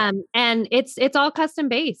 Yeah. And it's all custom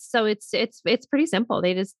based. So it's pretty simple.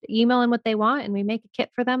 They just email in what they want and we make a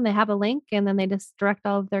kit for them. They have a link and then they just direct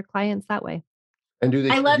all of their clients that way. And do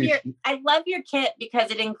they? I love your kit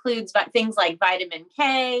because it includes things like vitamin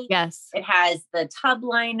K. Yes. It has the tub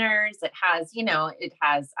liners. It has, it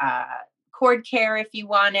has cord care if you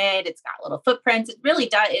want it. It's got little footprints. It really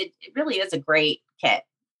does. It really is a great kit.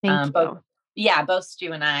 Thank you. Both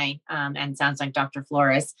Stu and I, and sounds like Dr.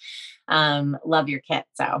 Flores, love your kit.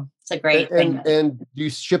 So it's a great thing. And do you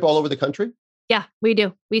ship all over the country? Yeah, we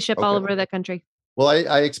do. We ship all over the country. Well,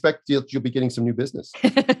 I expect you'll be getting some new business.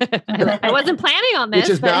 I wasn't planning on this.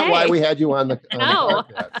 Which is not why we had you on the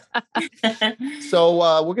podcast. So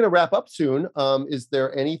we're going to wrap up soon. Is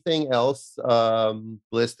there anything else,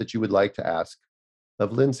 Bliss, that you would like to ask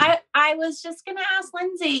of Lindsay? I was just going to ask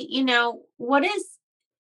Lindsay,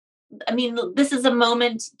 this is a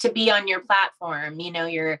moment to be on your platform.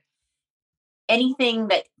 Anything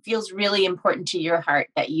that feels really important to your heart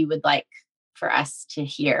that you would like for us to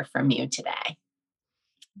hear from you today.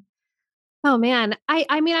 Oh man.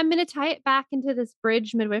 I'm going to tie it back into this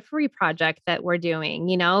bridge midwifery project that we're doing.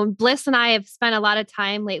 Bliss and I have spent a lot of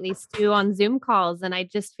time lately, Stu, on Zoom calls. And I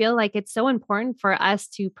just feel like it's so important for us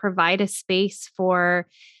to provide a space for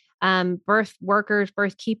birth workers,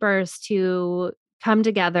 birth keepers to come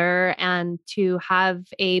together and to have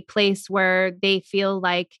a place where they feel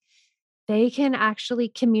like they can actually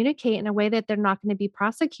communicate in a way that they're not going to be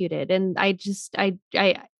prosecuted. And it's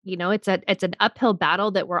an uphill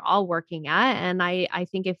battle that we're all working at. And I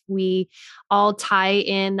think if we all tie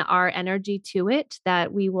in our energy to it,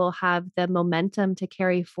 that we will have the momentum to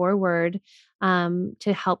carry forward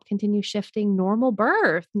to help continue shifting normal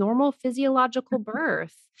physiological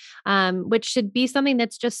birth, which should be something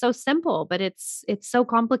that's just so simple, but it's so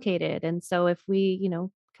complicated. And so if we,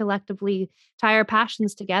 collectively tie our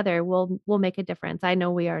passions together, we'll make a difference. I know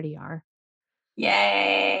we already are.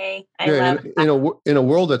 Yay. I love in a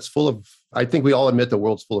world that's full of, I think we all admit the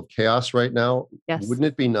world's full of chaos right now. Yes. Wouldn't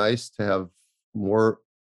it be nice to have more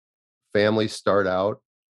families start out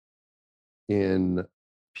in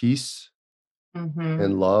peace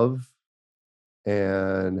and love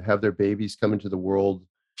and have their babies come into the world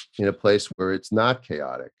in a place where it's not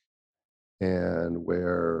chaotic and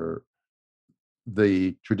where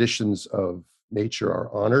the traditions of nature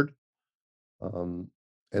are honored. And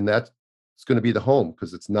that's going to be the home,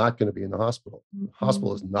 because it's not going to be in the hospital. The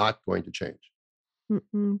hospital is not going to change.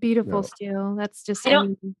 Beautiful, Stu. That's just I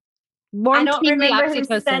don't remember who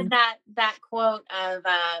said that quote of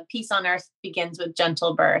peace on earth begins with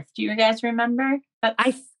gentle birth. Do you guys remember?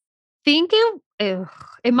 I think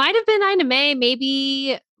it might have been Ina May,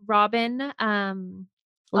 maybe Robin.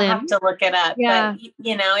 We'll have to look it up. Yeah. But,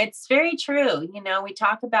 it's very true. We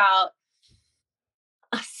talk about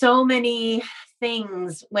so many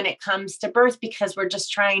things when it comes to birth because we're just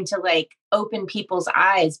trying to open people's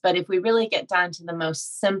eyes. But if we really get down to the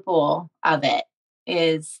most simple of it,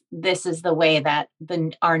 this is the way that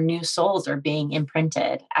our new souls are being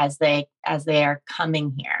imprinted as they are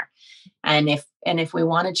coming here. And if we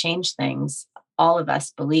want to change things, all of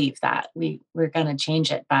us believe that we're going to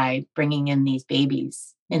change it by bringing in these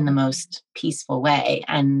babies in the most peaceful way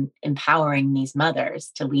and empowering these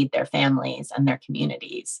mothers to lead their families and their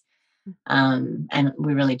communities. And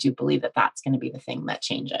we really do believe that that's going to be the thing that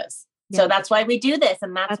changes. Yeah. So that's why we do this.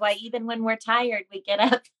 And that's why even when we're tired, we get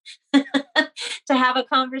up to have a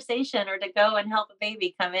conversation or to go and help a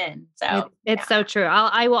baby come in. So it's so true.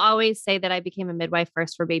 I will always say that I became a midwife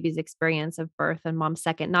first for baby's experience of birth and mom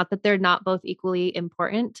second. Not that they're not both equally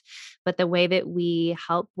important, but the way that we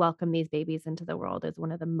help welcome these babies into the world is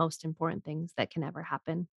one of the most important things that can ever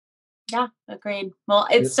happen. Yeah, agreed. Well,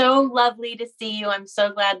 it's so lovely to see you. I'm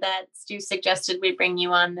so glad that Stu suggested we bring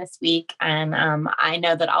you on this week. And I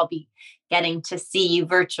know that I'll be getting to see you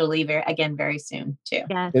virtually very soon too.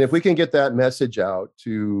 Yes. And if we can get that message out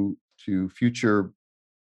to future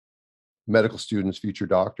medical students, future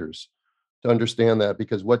doctors, to understand that,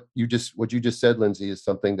 because what you just said, Lindsay, is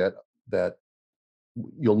something that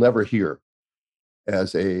you'll never hear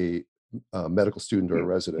as a medical student or a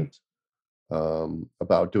resident.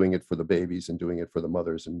 About doing it for the babies and doing it for the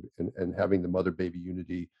mothers and having the mother-baby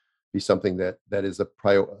unity be something that's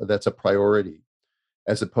a priority,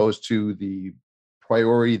 as opposed to the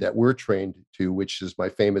priority that we're trained to, which is my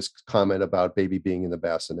famous comment about baby being in the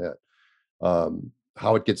bassinet.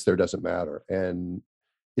 How it gets there doesn't matter, and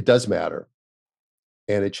it does matter,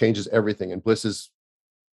 and it changes everything. And Bliss's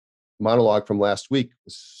monologue from last week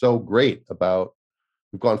was so great about,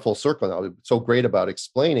 we've gone full circle now, it's so great about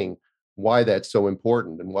explaining why that's so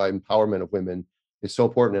important and why empowerment of women is so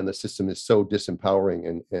important, and the system is so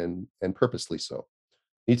disempowering and purposely so.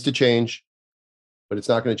 It needs to change, but it's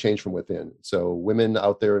not going to change from within. So women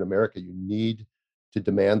out there in America, you need to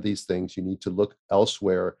demand these things. You need to look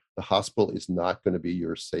elsewhere the hospital is not going to be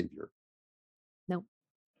your savior. No.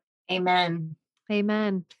 Amen.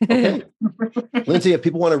 Amen. Okay. Lindsay, if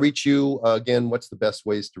people want to reach you again, what's the best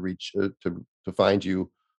ways to reach to find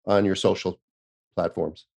you on your social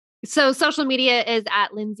platforms? So social media is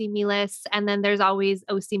at Lindsay Melis, and then there's always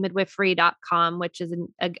ocmidwifery.com, which is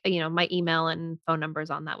my email and phone numbers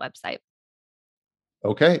on that website.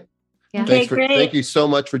 Okay. Yeah. Thank you so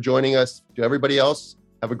much for joining us. To everybody else,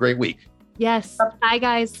 have a great week. Yes. Bye,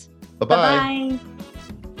 guys. Bye-bye. Bye-bye.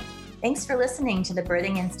 Thanks for listening to the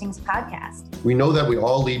Birthing Instincts podcast. We know that we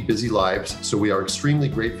all lead busy lives, so we are extremely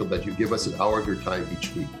grateful that you give us an hour of your time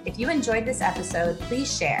each week. If you enjoyed this episode,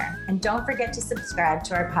 please share. And don't forget to subscribe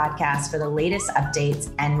to our podcast for the latest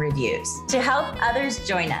updates and reviews. To help others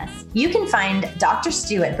join us, you can find Dr.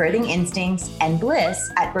 Stu at Birthing Instincts and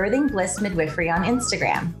Bliss at Birthing Bliss Midwifery on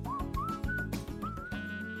Instagram.